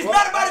 No, he's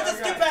not about to just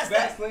skip past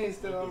that. Vaseline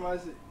still on my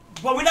shit.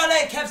 But we're not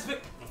letting Kev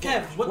spit.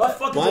 Kev, what the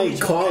fuck is Why a he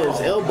reach call hole?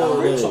 his elbow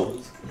A reach in? hole.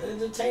 He's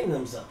entertaining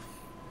himself.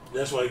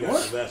 That's why you got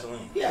the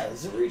Vaseline. Yeah,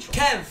 it's a reach hole.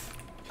 Kev,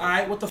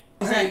 alright, what the fuck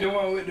is I ain't that? the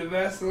one with the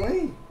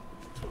Vaseline.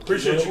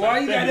 Appreciate you. Why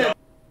you got Thank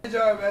that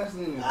jar of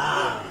Vaseline?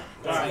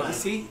 Alright, you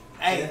see?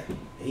 Hey,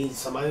 He's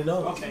somebody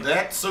knows. okay.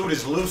 That suit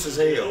is loose as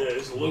hell. Yeah,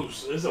 it's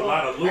loose. There's a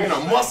lot of loose. Ain't a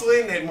muscle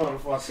in that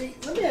motherfucker. See,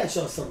 let me ask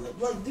y'all something.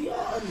 Look, do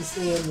y'all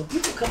understand when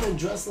people come in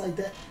dressed like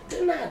that,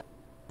 they're not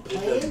It doesn't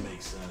playing?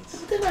 make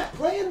sense. They're not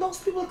playing. Those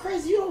people are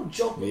crazy. You don't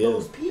joke with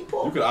those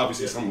people. You could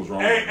obviously see something was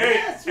wrong.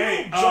 Yes, you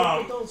don't joke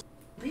with those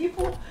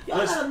people. Y'all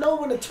let's- gotta know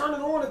when to turn it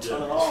on and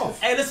turn it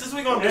off. Hey, this is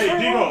what we gonna do. Hey,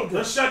 Digo,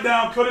 let's shut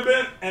down Could Have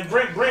Been and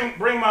bring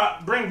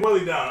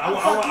Willie down. I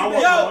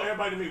want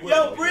everybody to meet Willie.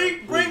 Yo,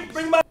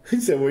 bring my. He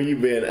said, "Where you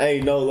been?"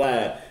 Ain't no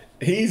lie.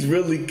 He's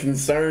really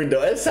concerned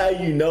though. That's how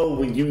you know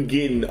when you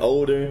getting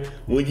older,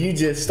 when you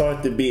just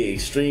start to be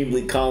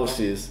extremely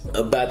cautious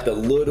about the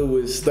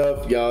littlest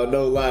stuff, y'all.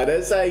 No lie.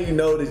 That's how you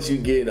know that you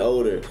getting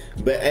older.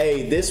 But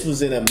hey, this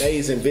was an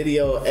amazing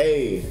video.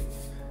 Hey,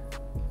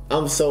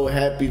 I'm so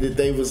happy that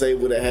they was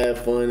able to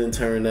have fun and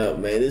turn up,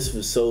 man. This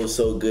was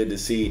so good to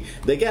see.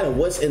 They got a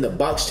what's in the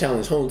box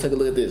challenge. Hold on, take a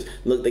look at this.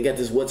 Look, they got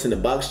this what's in the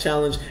box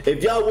challenge.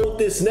 If y'all want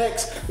this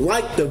next,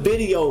 like the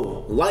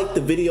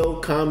video,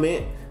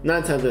 comment.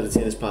 9 times out of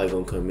 10 it's probably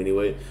gonna come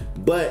anyway.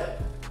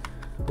 But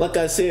like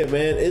I said,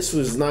 man, this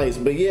was nice.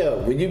 But yeah,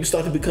 when you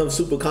start to become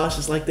super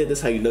cautious like that, that's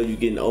how you know you're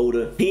getting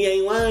older. He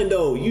ain't lying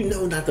though. You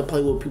know not to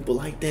play with people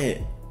like that.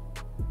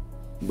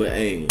 But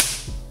hey,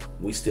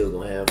 we still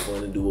gonna have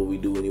fun and do what we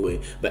do anyway.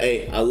 But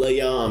hey, I love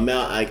y'all. I'm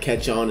out. I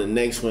catch y'all on the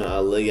next one. I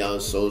love y'all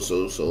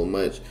so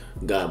much.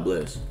 God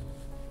bless.